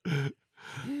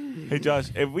 Hey Josh,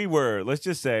 if we were, let's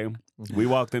just say we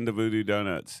walked into Voodoo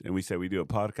Donuts and we said we do a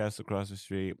podcast across the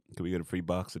street. Could we get a free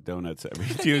box of donuts every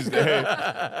Tuesday?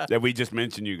 That we just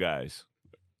mentioned you guys.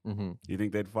 Mm-hmm. You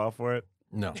think they'd fall for it?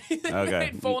 No.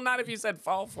 Okay. Full not if you said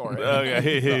fall for it.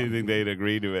 Okay. You think they'd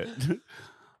agree to it?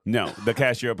 No, the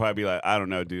cashier will probably be like, I don't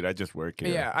know, dude. I just work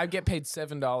here. Yeah, I get paid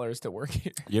 $7 to work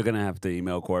here. You're gonna have to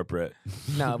email corporate.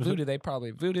 No,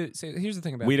 Voodoo. See, here's the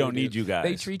thing about We don't Voodoo. need you guys.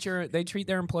 They treat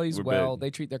their employees We're well. big. They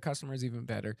treat their customers even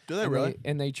better. Do they And really?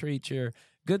 And they treat your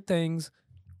good things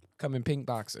come in pink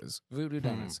boxes. Voodoo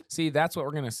Donuts. See, that's what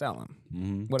we're gonna sell them.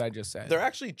 Mhm. What I just said. They're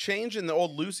actually changing the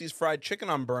old Lucy's fried chicken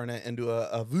on Burnett into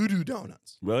a Voodoo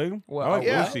Donuts. Really? Well, I like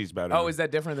yeah. Lucy's better. Oh, is that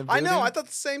different than Voodoo? I know. I thought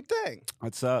the same thing.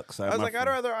 That sucks. I was like, I'd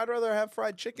rather have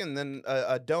fried chicken than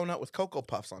a donut with Cocoa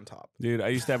Puffs on top. Dude, I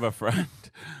used to have a friend.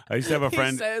 He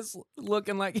says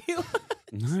looking like he.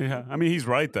 Yeah, I mean, he's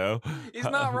right though. He's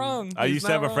not wrong. I He's used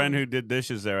to have not a friend wrong. who did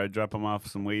dishes there. I'd drop him off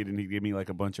some weed, and he'd give me like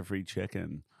a bunch of free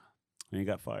chicken, and he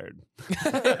got fired.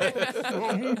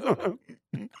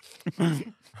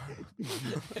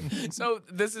 So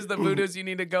this is the Voodoos you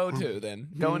need to go to. Then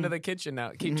go into the kitchen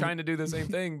now. Keep trying to do the same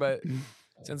thing, but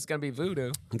since it's gonna be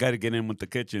Voodoo, Got to get in with the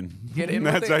kitchen. get in.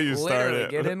 That's with how the, you start literally,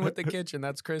 it. Get in with the kitchen.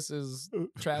 That's Chris's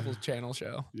travel channel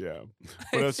show. Yeah.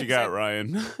 What else you got,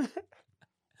 Ryan?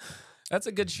 That's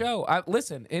a good show.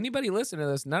 Listen, anybody listen to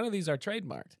this? None of these are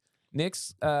trademarked.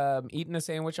 Nick's eating a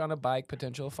sandwich on a bike,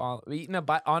 potential fall. Eating a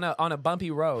bite on a bumpy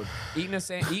road. Eating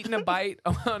a bite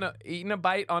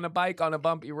on a bike on a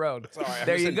bumpy road. Sorry, I'm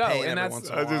There just you in go. pain And every that's once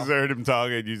in a I while. just heard him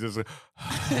talking. You just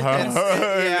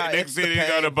yeah, Nick's it's the sitting on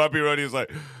pain. a bumpy road. He's like,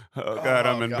 oh God,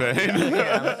 I'm in God. pain.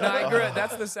 yeah. No, I grew up.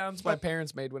 That's the sounds my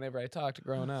parents made whenever I talked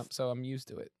growing up, so I'm used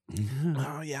to it.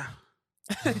 Oh yeah.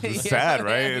 It's sad,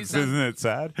 right? Yeah, Isn't it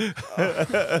sad?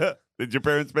 Did your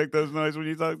parents make those noises when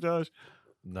you talk, Josh?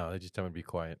 No, they just tell me to be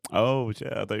quiet. Oh,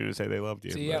 shit. I thought you were going to say they loved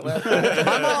you. See, yeah, but-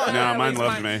 well, no, at mine least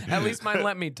loved me. At least mine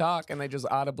let me talk, and they just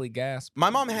audibly gasp.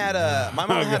 My mom had a Oh,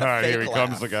 God, fake here he laugh.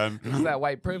 comes again. It's that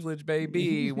white privilege,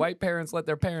 baby. White parents let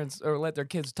their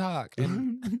kids talk,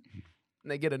 and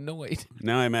they get annoyed.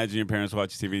 Now I imagine your parents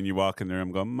watch TV and you walk in the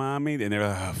room going, Mommy, and they're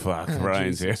like, oh, fuck,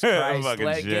 Ryan's here. Jesus Christ, Fucking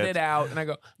get shit. it out. And I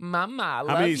go, Mama, I How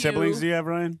love many you. siblings do you have,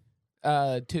 Ryan?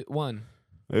 One.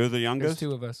 You're the There's youngest?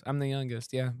 two of us. I'm the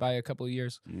youngest, yeah, by a couple of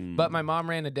years. Mm. But my mom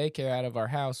ran a daycare out of our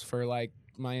house for like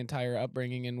my entire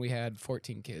upbringing, and we had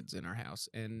 14 kids in our house,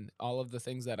 and all of the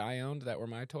things that I owned that were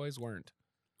my toys weren't.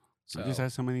 So You just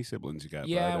had so many siblings you got.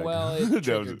 Yeah, bud. well, it That was-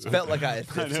 triggered Felt like I had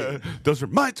I know. 15. Those are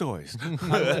my toys.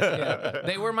 yeah,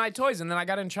 they were my toys, and then I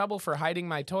got in trouble for hiding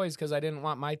my toys because I didn't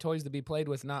want my toys to be played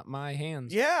with, not my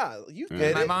hands. Yeah, you Yeah.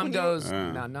 did My it. mom when you- goes,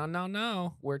 Uh.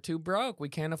 no. We're too broke. We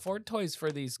can't afford toys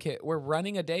for these kids. We're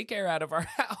running a daycare out of our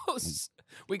house.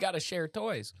 We got to share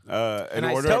toys. In And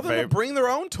I order Tell of them to favor. bring their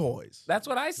own toys. That's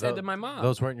what I said Tho- to my mom.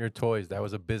 Those weren't your toys. That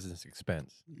was a business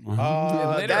expense.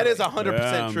 That is literally. 100%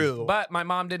 Yeah. true. But my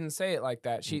mom didn't say it like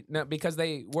that. No, because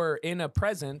they were in a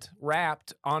present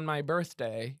wrapped on my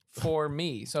birthday for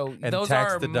me. So And those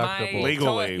tax are deductible. my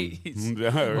Legally.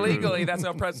 toys. Legally, that's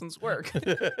how presents work.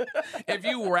 If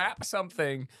you wrap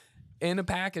something in a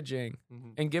packaging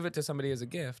and give it to somebody as a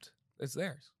gift, it's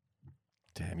theirs.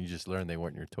 Damn, you just learned they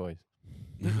weren't your toys.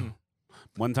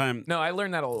 One time, No, I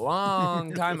learned that a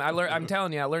long time. I'm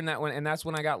telling you, I learned that and that's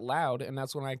when I got loud, and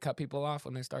that's when I cut people off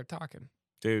when they start talking.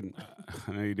 dude,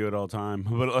 I know you do it all the time,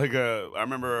 but like, I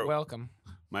remember Welcome.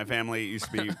 my family used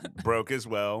to be broke as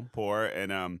well, poor,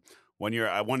 and one year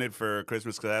I wanted for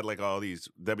Christmas because I had like all these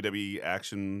WWE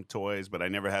action toys, but I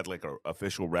never had like a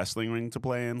official wrestling ring to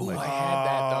play in. Ooh, Like, I had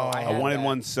that though. I wanted that.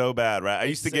 one so bad, right? I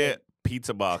used to It's get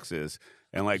pizza boxes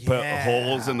and like put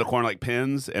holes in the corner like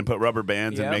pins and put rubber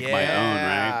bands and Yep. make my own,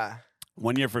 right? Yeah.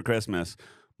 One year for Christmas,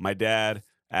 my dad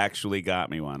actually got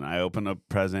me one. I opened a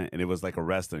present and it was like a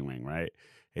wrestling ring, right?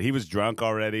 And he was drunk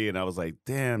already, and I was like,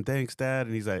 "Damn, thanks, Dad."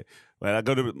 And he's like, "Well, I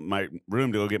go to my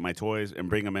room to go get my toys and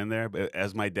bring them in there." But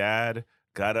as my dad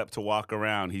got up to walk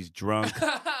around, he's drunk.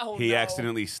 Oh, He no.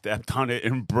 accidentally stepped on it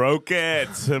and broke it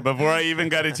before I even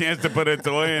got a chance to put a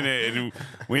toy in it. And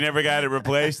we never got it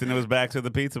replaced, and it was back to the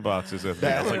pizza boxes with me.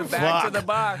 I was like, Back fuck. to the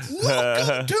box.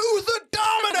 Welcome to the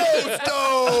Domino's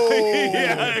Dome.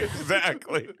 Yeah,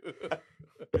 exactly.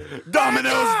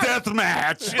 Domino's death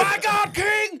match. My God,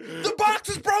 King! The box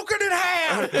is broken in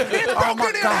half. It's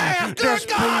broken in half. Good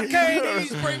God, King!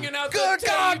 He's bringing out Good the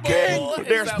God, table. King!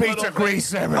 There's That pizza little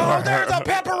grease Oh, everywhere. there's a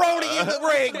pepperoni in the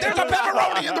ring. There's a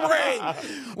pepperoni in the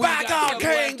ring. We By got God, some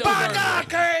King! By leftovers. God,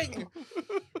 King!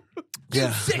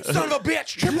 You sick son of a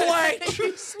bitch, Triple H!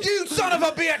 You son of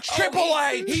a bitch, Triple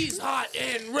H! He's hot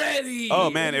and ready. Oh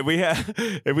man, if we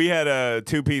had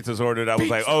 2 pizzas ordered, I was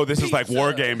like, oh, this is like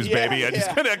War Games, Yeah, baby. I just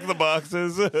yeah. connect the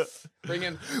boxes.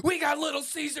 We got Little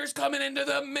Caesars coming into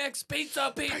the mix.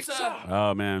 Pizza.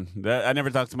 Oh man, I never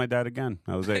talked to my dad again.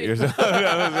 I was 8 years old.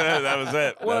 That was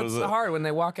it. Well, That it's was it. hard when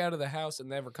they walk out of the house and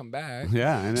never come back.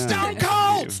 Yeah, I know. Stone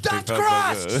Cold! Stuffed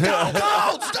crust! Stone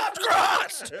Cold! Stuffed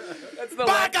crust! That's the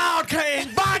By God, King!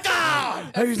 By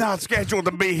God! He's not scheduled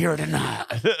to be here tonight.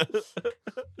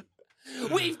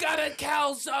 We've got a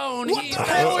calzone. What the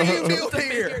hell are you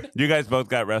doing here? You guys both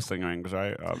got wrestling rings,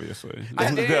 right? Obviously.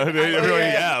 I did.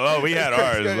 Yeah, well, we had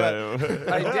ours.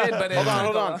 I did, but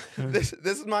Hold on. This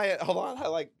is my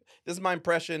this is my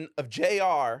impression of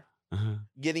JR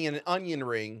getting an onion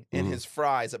ring in his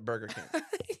fries at Burger King.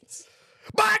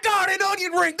 By God, an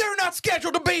onion ring! They're not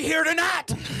scheduled to be here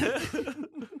tonight.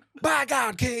 By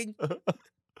God, King.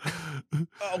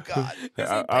 Oh God.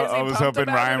 I was hoping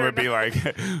Ryan would be like,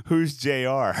 "Who's Jr.?"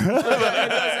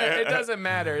 It doesn't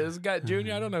matter. This guy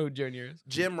Junior. I don't know who Junior is.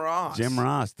 Jim Ross. Jim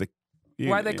Ross.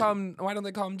 Why don't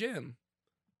they call him Jim?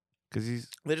 Because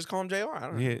They just call him JR. I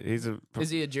don't know. he's a. Is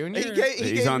he a junior?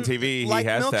 He's on TV. Like he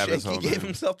has to have his Milkshake, whole he gave name.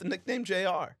 himself the nickname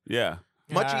JR. Yeah.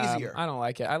 Much easier. I don't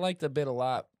like it. I liked the bit a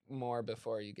lot more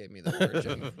before you gave me the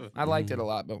version. I liked it a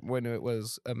lot, but when it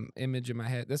was an image in my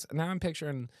head, now I'm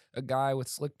picturing a guy with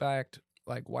slick backed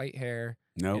like white hair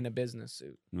No. in a business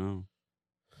suit. No.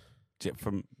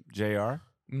 From JR.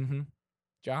 Mm-hmm.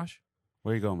 Josh?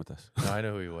 Where are you going with this? No, I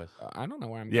know who he was. I don't know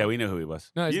where I'm Yeah, going. we know who he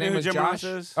was. No, his you name know who was Jim Josh. Ross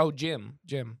is? Oh, Jim.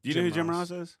 Do you know who Jim Ross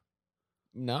is?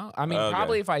 No, I mean Okay.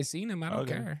 probably if I seen him, I don't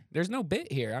Okay. care. There's no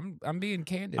bit here. I'm being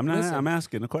candid. I'm not. Listen, I'm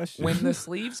asking a question. when the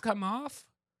sleeves come off,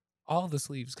 all the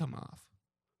sleeves come off.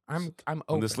 I'm open.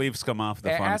 When the sleeves come off,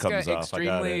 the fun Ask comes an off. I got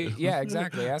extremely it. yeah,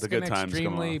 exactly. Ask good an times come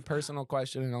extremely off. personal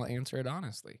question, and I'll answer it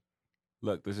honestly.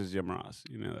 Look, this is Jim Ross.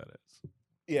 You know who that is.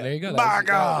 Yeah. There you go. By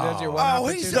That's your one Oh,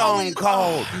 he's opportunity. Stone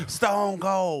Cold. Stone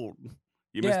Cold.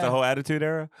 You missed Yeah. the whole Attitude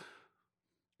Era.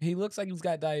 He looks like he's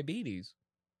got diabetes.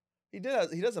 He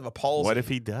does have a palsy. What if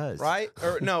he does? Right?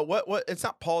 Or no, what it's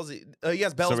not palsy. He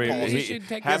has Bell's So palsy. He should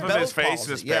take half his of his Bell's face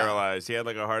palsy, is yeah. paralyzed. He had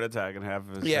like a heart attack and half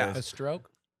of his Yeah. A face. stroke.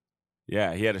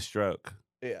 Yeah, he had a stroke.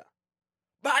 Yeah.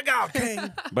 By God, King.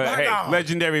 But My hey, God.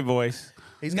 legendary voice.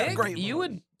 He's got Nick, a great you voice.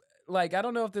 would like. I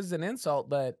don't know if this is an insult,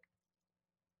 but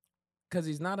because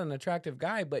he's not an attractive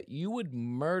guy, but you would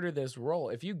murder this role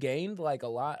if you gained like a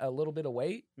little bit of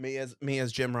weight. me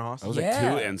as Jim Ross. That was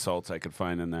Yeah. like 2 insults I could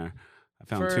find in there. I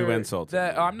found 2 For insults. in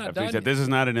the- there. I'm not After he done said, yet. this is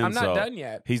not an I'm insult. not done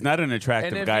yet. He's not an And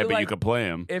attractive if guy, you but you like- could play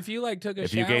him. If you like took a If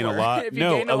shower, you gain a lot, if you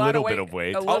no, gained a lot little of bit of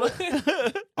weight. a little-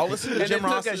 I'll listen to And Jim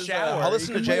then took a Ross's. shower. I'll You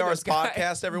listen to can play JR's this guy.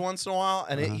 podcast every once in a while,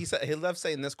 and he said he loves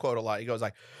saying this quote a lot. He goes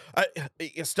like,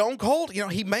 "Stone Cold, you know,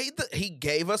 he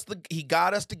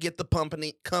got us to get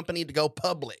the company to go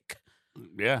public."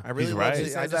 Yeah, I really he's love right. it. He I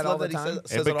says just that all love the that he time?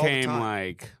 says It it all the became time.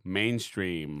 like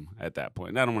mainstream at that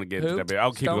point. I don't want to get into Who? that, but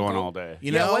I'll keep Stone going Cold? all day.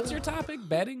 You yeah, know, what's your topic?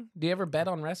 Betting? Do you ever bet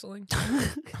on wrestling?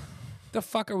 The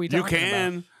fuck are we You talking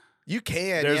can. about? you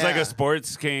can. There's like yeah. a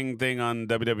Sports King thing on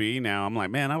WWE now. I'm like,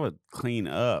 man, I would clean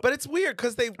up. but it's weird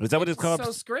because they Is that what it's called?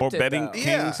 so Sport scripted, betting though. King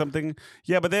Yeah. something?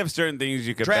 Yeah, but they have certain things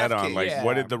you could bet on. DraftKings. Like, Yeah.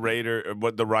 what did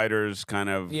what the writers kind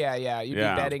of Yeah, you'd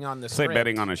Yeah. be betting on the it's like script.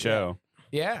 betting on a show.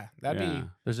 Yeah, that'd Yeah. be.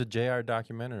 There's a JR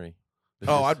documentary.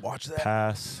 Oh, I'd watch that.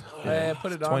 Pass.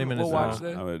 Put it on. 20 minutes we'll watch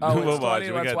long. it. I would- Oh, we'll it's watch 20.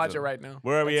 it. We Let's got watch to- it right now.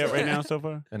 Where are we at right now so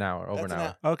far? An hour, over That's an an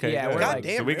hour. Okay. Yeah, good. we're like-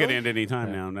 so we could really? end any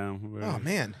time Yeah. now. Oh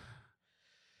man,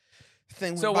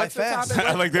 thing So went by what's the fast.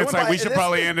 topic? like It that's went like by- we should this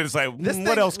probably thing- end it. It's like this what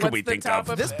thing- else could What's we the think top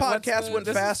of? This podcast went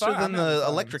this is faster fun. than I'm having the fun.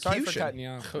 electrocution. Sorry for cutting you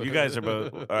off. You guys are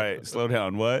both all right. Slow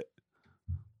down. What?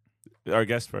 Our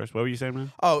guest first. What were you saying,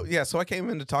 man? Oh yeah, so I came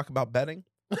in to talk about betting.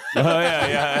 Oh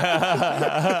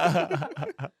yeah.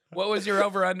 What was your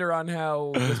over under on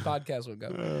how this podcast would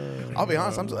go? I'll be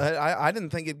honest, I didn't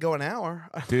think it'd go an hour.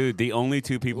 Dude, the only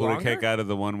 2 people to kick Longer? out of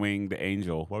the one winged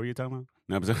angel. What were you talking about?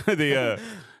 No, I'm sorry.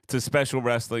 It's a special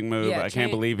wrestling move. Yeah, I can't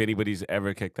change- believe anybody's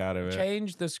ever kicked out of it.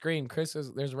 Change the screen.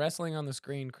 There's wrestling on the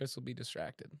screen. Chris will be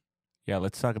distracted. Yeah,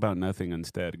 let's talk about nothing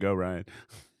instead. Go, Ryan.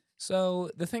 So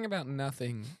the thing about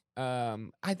nothing,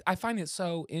 I find it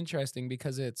so interesting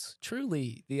because it's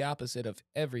truly the opposite of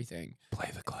everything. Play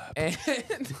the clip.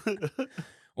 And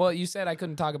well, you said I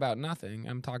couldn't talk about nothing.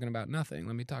 I'm talking about nothing.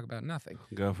 Let me talk about nothing.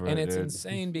 Go for And it, it's dude.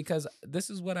 insane because this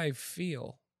is what I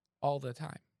feel all the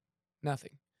time.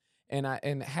 Nothing.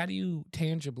 And how do you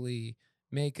tangibly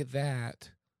make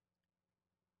that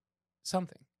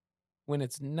something when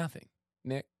it's nothing?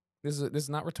 Nick, this is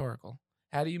not rhetorical.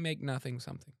 How do you make nothing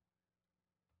something?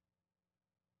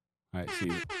 All right,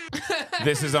 see,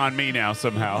 this is on me now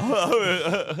somehow.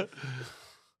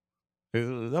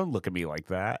 Don't look at me like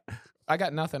that. I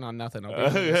got nothing on nothing. I'll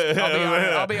be honest.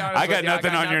 I'll be honest I got with you.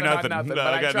 nothing on your nothing. But No,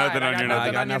 I got tried. nothing on your nothing.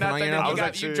 I got nothing on your I was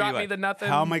nothing. You dropped me the nothing.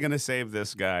 How am I going to save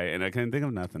this guy? And I couldn't think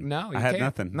of nothing. No, you I had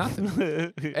can't. nothing.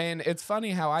 Nothing. And it's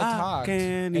funny how I talked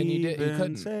can't and you even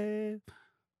couldn't. save.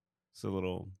 It's a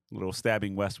little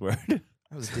stabbing westward.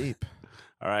 That was deep.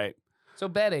 All right. So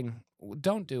betting,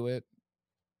 don't do it.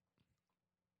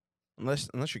 Unless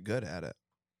you're good at it.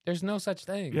 There's no such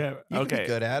thing. Yeah. You can be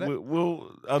good at it.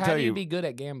 I'll How tell do you you. be good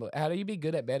at gambling? How do you be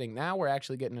good at betting? Now we're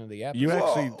actually getting into the episode. You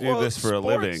actually do this for a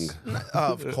living.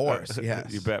 Of course,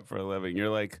 yes. You bet for a living.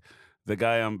 You're like the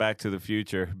guy on Back to the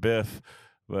Future, Biff.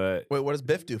 But Wait, what does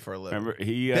Biff do for a living? remember,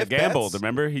 he Biff gambled. bets?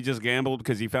 Remember, he just gambled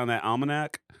because he found that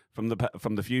almanac from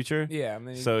the future. Yeah. I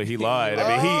mean, So he lied.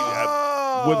 I mean,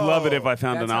 I would love it if I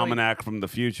found That's an how he- almanac from the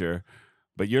future.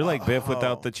 But you're like Biff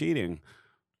without the cheating.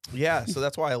 Yeah, so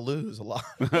that's why I lose a lot.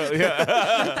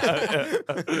 yeah,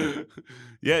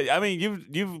 yeah. I mean,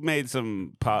 you've made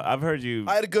some. I've heard you.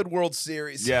 I had a good World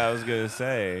Series. Yeah, I was gonna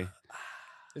say.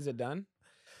 Is it done?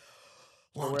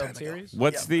 The Long World time ago. Series?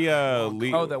 What's the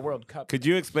Oh, the World Cup. Could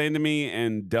you explain to me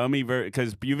in dummy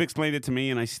because you've explained it to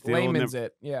me and I still Layman's never,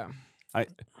 it. Yeah.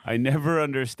 I never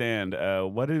understand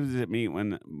what does it mean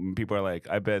when people are like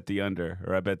I bet the under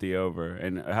or I bet the over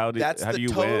and how do That's how the do you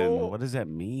total- win? What does that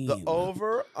mean? The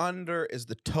over under is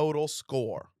the total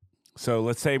score. So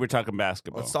let's say we're talking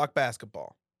basketball. Let's talk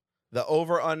basketball. The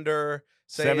over under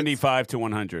 75 to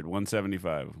 100,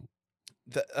 175.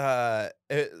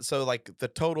 So like the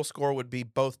total score would be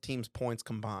both teams' points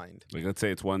combined. Like let's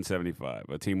say it's 175.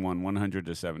 A team won 100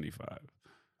 to 75.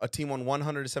 A team won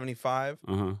 100 to 75.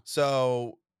 Uh-huh.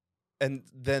 So, and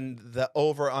then the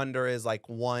over under is like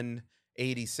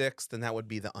 186. Then that would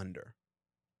be the under.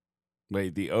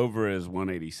 Wait, the over is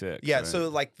 186. Yeah. right? So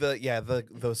like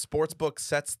the sports book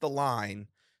sets the line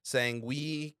saying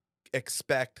we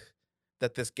expect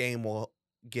that this game will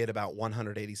get about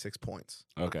 186 points,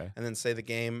 Okay. and then say the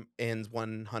game ends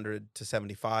 100 to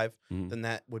 75. Mhm. Then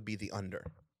that would be the under.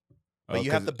 Oh, But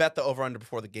you have 'cause- to bet the over under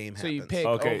before the game So happens. you pick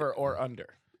Okay. over or under.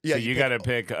 Yeah, so you got to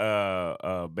pick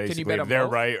basically bet if 'em they're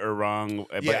both? right or wrong.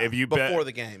 But Yeah, if you before bet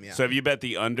the game, yeah. So if you bet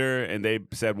the under and they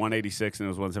said 186 and it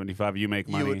was 175, you make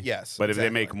money. You would, yes. But if they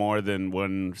exactly. make more than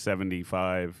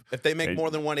 175, if they make and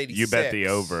more than 186, you bet the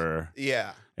over,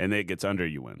 Yeah. and it gets under,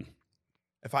 you win.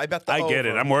 If I bet the I over, get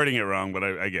it. I'm wording it wrong, but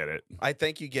I get it. I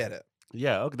think you get it.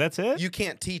 Yeah, okay, that's it. You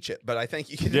can't teach it, but I think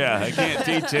you can. Yeah, I can't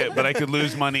teach it, but I could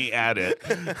lose money at it.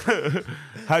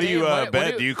 How do you Damn, what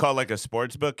bet? do- Do you call like a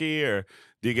sports bookie, or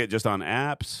do you get just on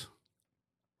apps?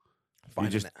 Find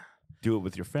just an, Do it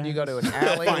with your friends. You go to an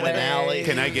alley. Find an alley.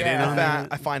 Can I get in I on find, that?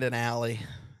 I find an alley.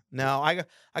 No, I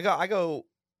go.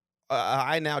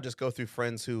 I now just go through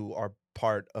friends who are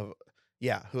part of.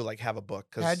 Yeah, who like have a book.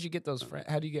 How'd you get those friends?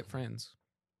 How do you get friends?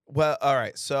 Well, all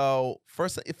right. So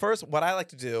first, what I like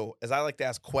to do is I like to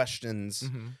ask questions,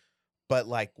 Mm-hmm. but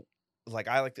like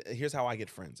I like to. Here's how I get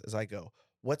friends: is I go,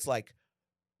 "What's like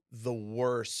the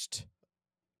worst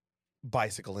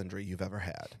bicycle injury you've ever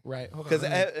had?" Right. Hold on, Because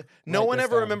let me no write one this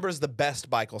ever down. remembers the best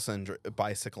bicycle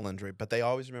injury, but they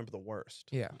always remember the worst.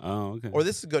 Yeah. Oh, okay. Or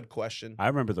this is a good question. I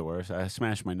remember the worst. I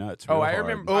smashed my nuts. Oh, real I hard.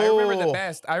 remember. I remember the Oh.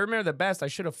 best. I remember the best. I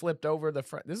should have flipped over the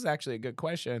front. This is actually a good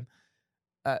question.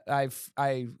 I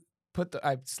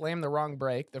slammed the wrong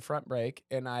brake, the front brake,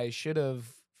 and I should have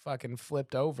fucking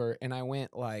flipped over, and I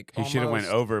went like He should have went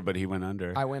almost- over, but he went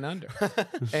under. I went under,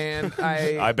 and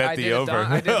I bet the did a over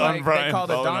I did on like they Brian called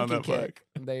a falling on donkey that kick.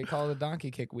 They called a donkey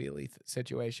kick wheelie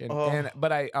situation, Oh. and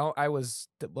but I was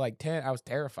like 10. I was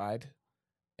terrified,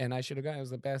 and I should have gone. It was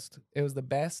the best. It was the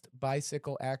best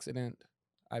bicycle accident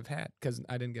I've had because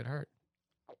I didn't get hurt.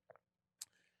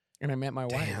 And I met my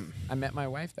wife. Damn. I met my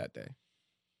wife that day.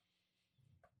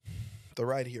 The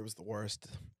right here was the worst.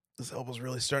 This elbow's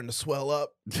really starting to swell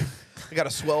up. I got a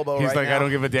swell elbow He's right like, now. I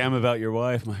don't give a damn about your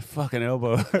wife. My fucking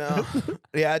elbow. No.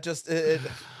 Yeah,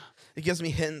 it gives me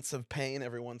hints of pain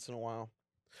every once in a while.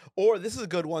 Or this is a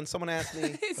good one. Someone asked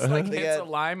me. It's like They it's a had-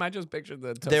 lime. I just pictured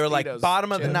the. They were like, Tostitos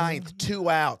bottom of the chips. ninth, 2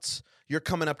 outs. You're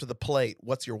coming up to the plate.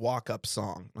 What's your walk-up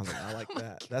song? I was like, I like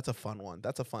that. That's a fun one.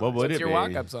 That's a fun What one. would What's it your be?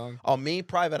 walk-up song? Oh, Me,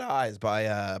 Private Eyes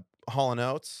by Hall &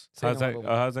 Oates. How's that? Sing a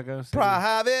Oh, how's that go?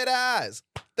 Private Eyes.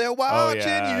 They're Oh watching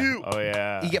yeah. you. Oh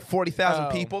yeah. You get 40,000 Oh.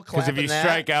 people Because clapping if you that.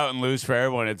 strike out and lose for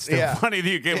everyone, it's still Yeah. funny that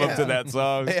you came up to Yeah. that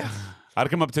song. Yeah. I'd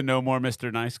come up to No More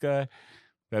Mr. Nice Guy.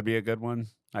 That'd be a good one,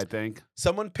 I think.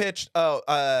 Someone pitched.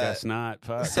 Guess not.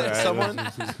 Fuck. someone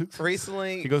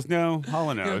recently. He goes, no, Hall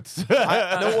 & Oates. No. Don't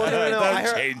I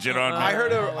heard, change it on me. I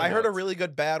heard a really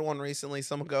good bad one recently.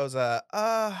 Someone goes, I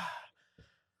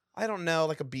don't know,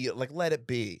 like a B, like Let It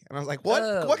Be, and I was like,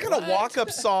 what kind of walk up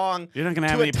song? You're not gonna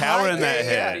have to a any power tie in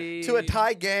that game- hit. To a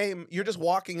tie game, you're just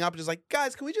walking up, and just like,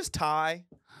 guys, can we just tie?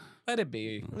 Let it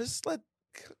be. Can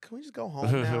we just go home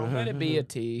now? Let it be a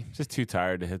T. Just too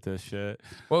tired to hit this shit.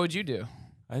 What would you do?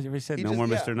 I already said He no just- more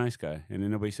yeah. Mr. Nice Guy, and then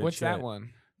nobody said What's shit. that one?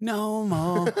 No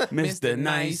more Mr.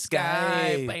 Nice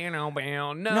Guy. Bow,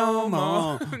 bow, No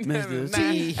more Mr.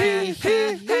 Nice.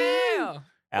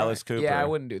 Alice Cooper. Yeah, I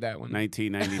wouldn't do that one.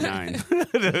 1999.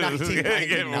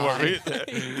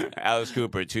 1999. Alice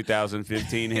Cooper,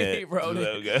 2015 hit. He wrote it.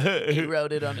 So good. He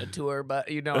wrote it on a tour, but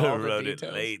you know all the wrote it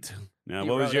details. late. Now, He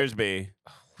what would wrote yours be?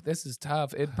 This is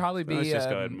tough. It'd probably Let's be just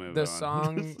go ahead and move the on.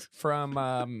 song from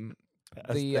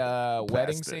the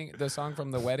wedding Past it. sing. The song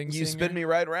from the wedding. You singer? spin me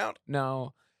right around.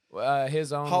 No,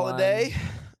 his own Holiday.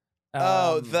 One.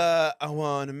 I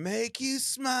want to make you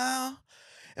smile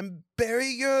and bury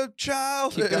your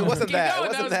child. Keep It going. wasn't Keep that. going.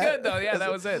 It wasn't that was good though. Yeah,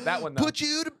 that was it. That one though. Put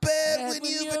you to bed when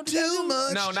you've had too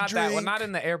much. No, to not that one. drink. Not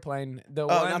in the airplane. The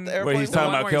not one the Where airplane he's one? talking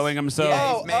one about where killing himself.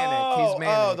 Yeah, he's manic. He's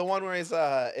manic. the one where he's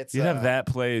it's You have that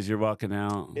play as you're walking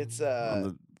out It's on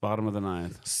the bottom of the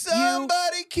ninth.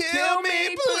 somebody kill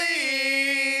me,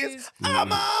 please. I'm on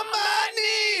my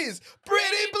knees.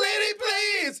 Pretty,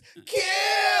 please,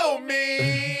 kill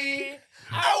me.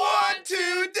 I want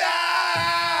to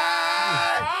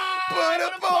die. Put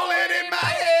a bullet in my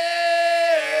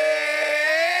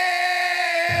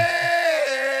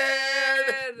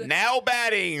head. Now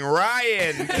batting,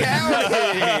 Ryan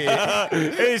County.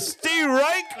 It's Steve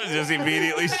Reich just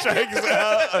immediately strikes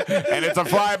out, and it's a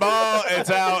fly ball. It's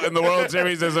out, and the World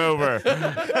Series is over.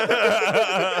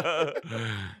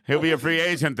 He'll be a free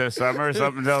agent this summer.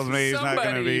 Something tells me he's not going to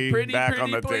Somebody, be pretty, back pretty,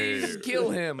 on the please team. kill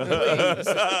him, please.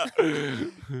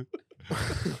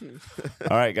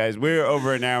 All right, guys, we're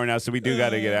over an hour now, so we do got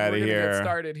to get out We're of gonna here. Get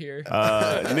started here.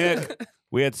 Nick,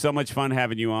 we had so much fun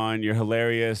having you on. You're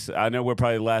hilarious. I know we're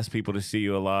probably the last people to see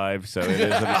you alive, so it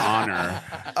is an honor.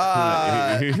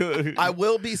 I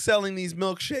will be selling these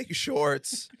milkshake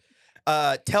shorts.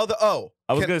 Tell the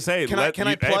I was gonna say, can I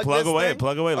plug plug this away, thing?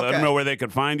 plug away. Let Okay. them know where they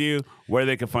could find you, where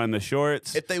they could find the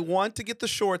shorts. If they want to get the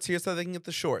shorts, here's how they can get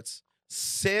the shorts.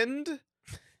 Send.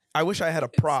 I wish I had a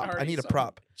prop. I already need a so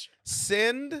prop.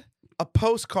 Send a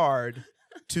postcard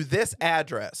to this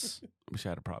address. I wish I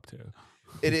had a prop too.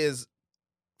 It is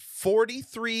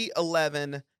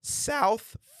 4311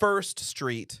 South 1st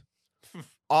Street,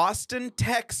 Austin,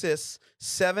 Texas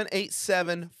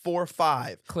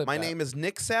 78745. Clip My that. name is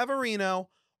Nick Saverino,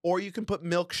 or you can put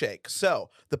milkshake. So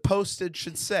the postage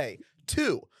should say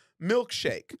to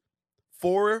milkshake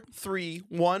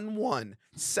 4311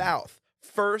 South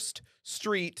 1st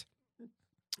Street,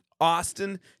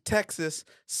 Austin, Texas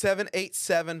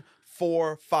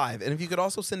 78745. And if you could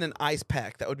also send an ice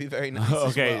pack, that would be very nice. as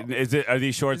Okay, well. are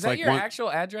these shorts Is that like your one? actual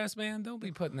address, man? Don't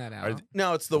be putting that out.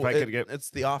 No, it's the If I could get- it's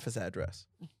the office address.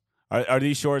 Are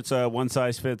these shorts one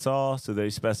size fits all? So they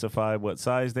specify what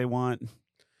size they want.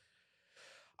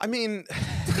 I mean,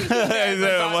 He goes,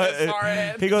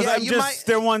 Yeah, I'm you just might-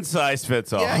 they're one size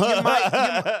fits all.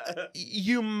 yeah,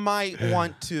 you might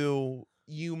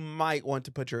want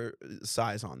to put your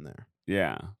size on there.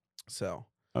 Yeah. So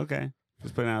Okay.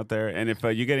 Just putting it out there. And if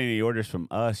you get any orders from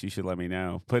us, you should let me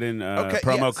know. Put in Okay,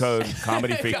 promo yes. code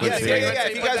comedy frequency.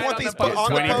 If you guys want these put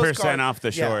on the 20% postcard, off the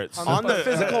yeah, shorts. on the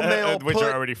physical mail, which put-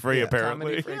 are already free yeah,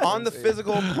 apparently. on the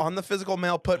physical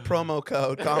mail, put promo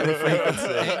code comedy frequency.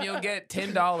 and you'll get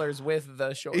 $10 with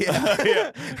the short. Yeah.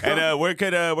 Yeah. And where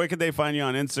could they find you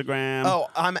on Instagram? Oh,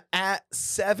 I'm at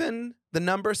 7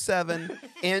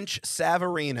 inch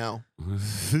Saverino.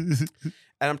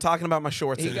 And I'm talking about my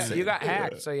shorts. You got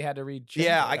hacked, so you had to read.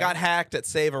 Yeah, I got hacked at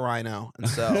Saverino, and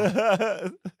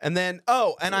so, and then I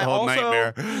whole also,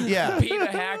 nightmare. yeah, Peter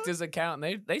hacked his account,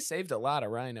 and they saved a lot of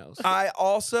rhinos. I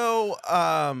also,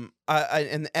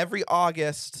 in every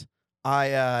August,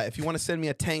 if you want to send me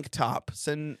a tank top,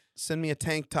 send me a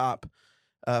tank top,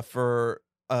 for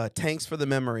tanks for the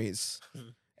memories.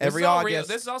 Every this is all real. August,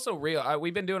 This is also real.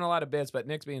 We've been doing a lot of bits, but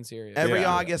Nick's being serious. every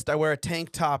Yeah. August, I wear a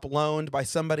tank top loaned by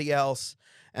somebody else,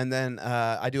 and then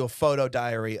I do a photo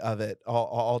diary of it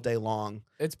all day long.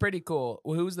 It's pretty cool.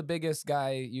 Well, who's the biggest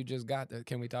guy you just got?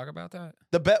 Can we talk about that?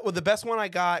 The best one I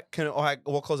got.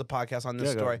 We'll close the podcast on this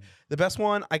Yeah, go story. ahead. The best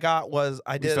one I got was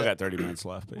I We did. still got 30 minutes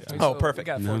left. But yeah. Oh, We perfect.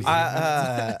 got No.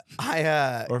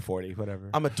 48. Or 40, whatever.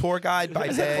 I'm a tour guide by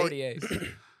I said day. 48.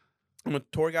 I'm a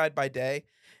tour guide by day,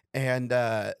 And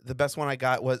the best one I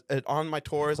got was on my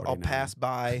tours. I'll 49. pass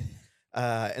by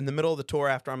in the middle of the tour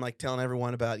after I'm like telling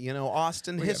everyone about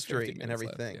Austin We got 50 history and minutes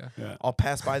left, everything. yeah. I'll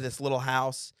pass by this little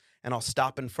house and I'll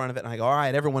stop in front of it and I go, all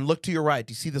right, everyone, look to your right.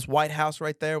 Do you see this white house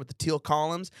right there with the teal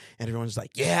columns? And everyone's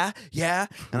like, yeah.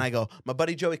 And I go, my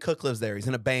buddy Joey Cook lives there. He's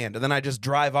in a band. And then I just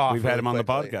drive off. We've had really him on the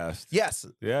quickly. podcast. Yes.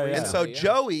 Yeah, yeah. And so Yeah.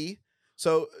 Joey,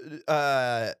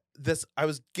 I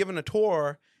was given a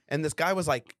tour and this guy was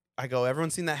like, I go,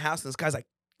 everyone's seen that house? And this guy's like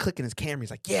clicking his camera.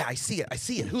 He's like, yeah, I see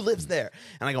it. Who lives there?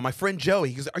 And I go, my friend Joey.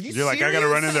 He goes, are you You're serious? like, I gotta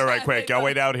run in there right quick. I'll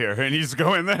wait out here, and you just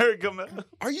go in there. Come in.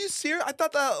 Are you serious? I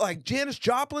thought that like Janis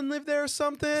Joplin lived there or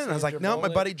something. And I was like, Sandra no, my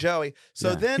Bullock. buddy Joey. So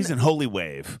Yeah, then he's in Holy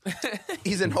Wave.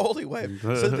 he's in Holy Wave.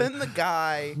 So then the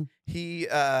guy, he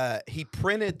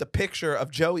printed the picture of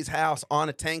Joey's house on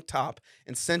a tank top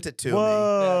and sent it to me.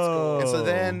 Whoa! And so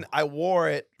then I wore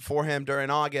it for him during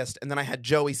August, and then I had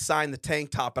Joey sign the tank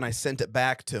top and I sent it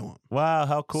back to him. wow,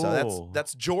 how cool! So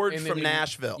that's George And then from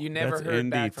Nashville. You never That's heard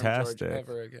back from George indie-tastic.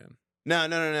 ever again.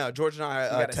 No. George and You I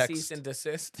got a text. cease and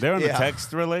desist. They're on Yeah. a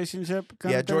text relationship.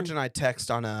 Kind Yeah, of George thing? and I text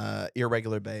on a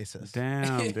irregular basis.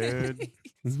 Damn, dude.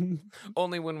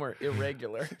 Only when we're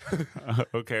irregular.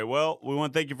 Okay, well, we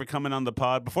want to thank you for coming on the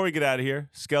pod. Before we get out of here,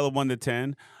 scale of 1 to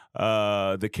 10,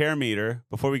 the care meter.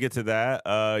 Before we get to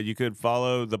that, you could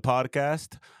follow the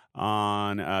podcast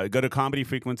on go to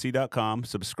comedyfrequency.com,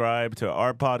 subscribe to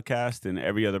our podcast and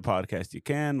every other podcast you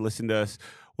can. Listen to us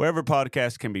wherever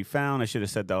podcasts can be found. I should have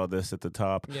said all this at the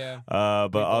top. Yeah. But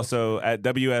both also at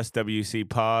WSWC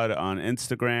Pod on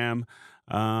Instagram.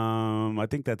 I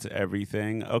think that's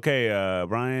everything. Okay,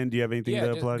 Ryan, do you have anything Yeah,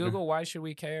 to just plug? Google Why Should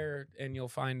We Care and you'll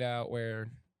find out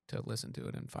where to listen to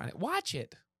it and find it. Watch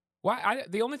it.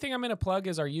 The only thing I'm going to plug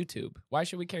is our YouTube. Why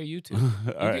Should We Care YouTube?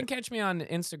 You All right. can catch me on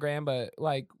Instagram, but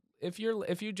like if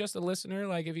you're just a listener,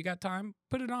 like if you got time,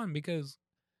 put it on because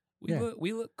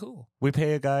we look cool. We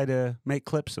pay a guy to make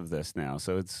clips of this now,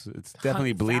 so it's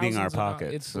definitely bleeding our Thousands of dollars.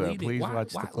 pockets. It's So bleeding. please Why-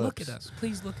 watch why- the clips. Look at us.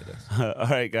 Please look at us. All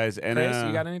right, guys, and Chris,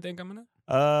 you got anything coming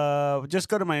up? just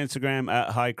go to my Instagram at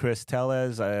Hi Chris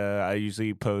Tellez. I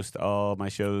usually post all my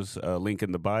shows. Link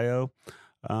in the bio.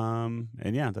 And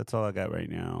yeah, that's all I got right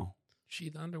now.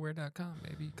 Sheathunderwear.com,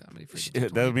 baby. Comedy for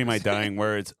That would be my dying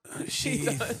words.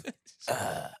 Sheath. All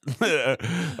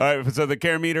right, so the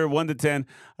care meter 1 to 10.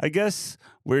 I guess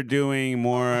we're doing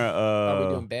more Are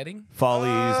we doing betting?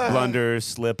 follies, blunders,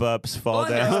 slip ups, fall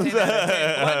downs. Blunders 10 out of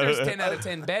 10. Blunders 10 out of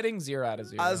 10. Betting 0 out of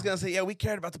 0. I was going to say, yeah, we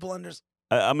cared about the blunders.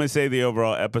 I'm gonna say the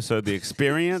overall episode, the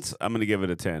experience. I'm gonna give it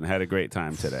a 10. Had a great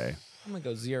time today. I'm gonna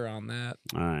go 0 on that.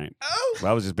 All right. Oh!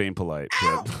 Well, I was just being polite.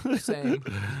 kid. Same.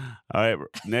 All right,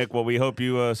 Nick. Well, we hope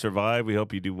you survive. We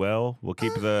hope you do well. We'll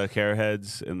keep the care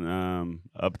heads and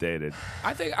updated.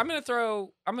 I think I'm gonna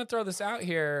throw this out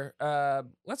here.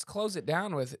 Let's close it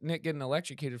down with Nick getting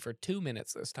electrocuted for 2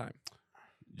 minutes this time.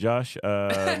 Josh,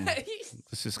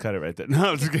 let's just cut it right there.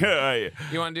 No, I'm just kidding. All right.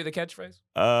 You want to do the catchphrase?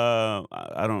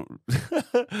 I don't.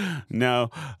 No.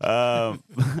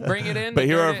 Bring it in. But the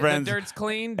here dirt, are friends. The dirt's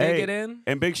clean. Dig Hey, it in.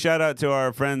 And big shout out to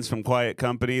our friends from Quiet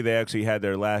Company. They actually had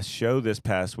their last show this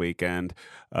past weekend.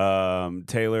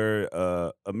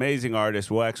 Taylor, amazing artist.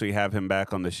 We'll actually have him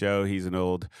back on the show. He's an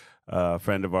old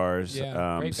friend of ours.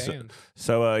 Yeah, great band.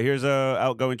 So here's a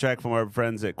outgoing track from our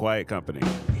friends at Quiet Company.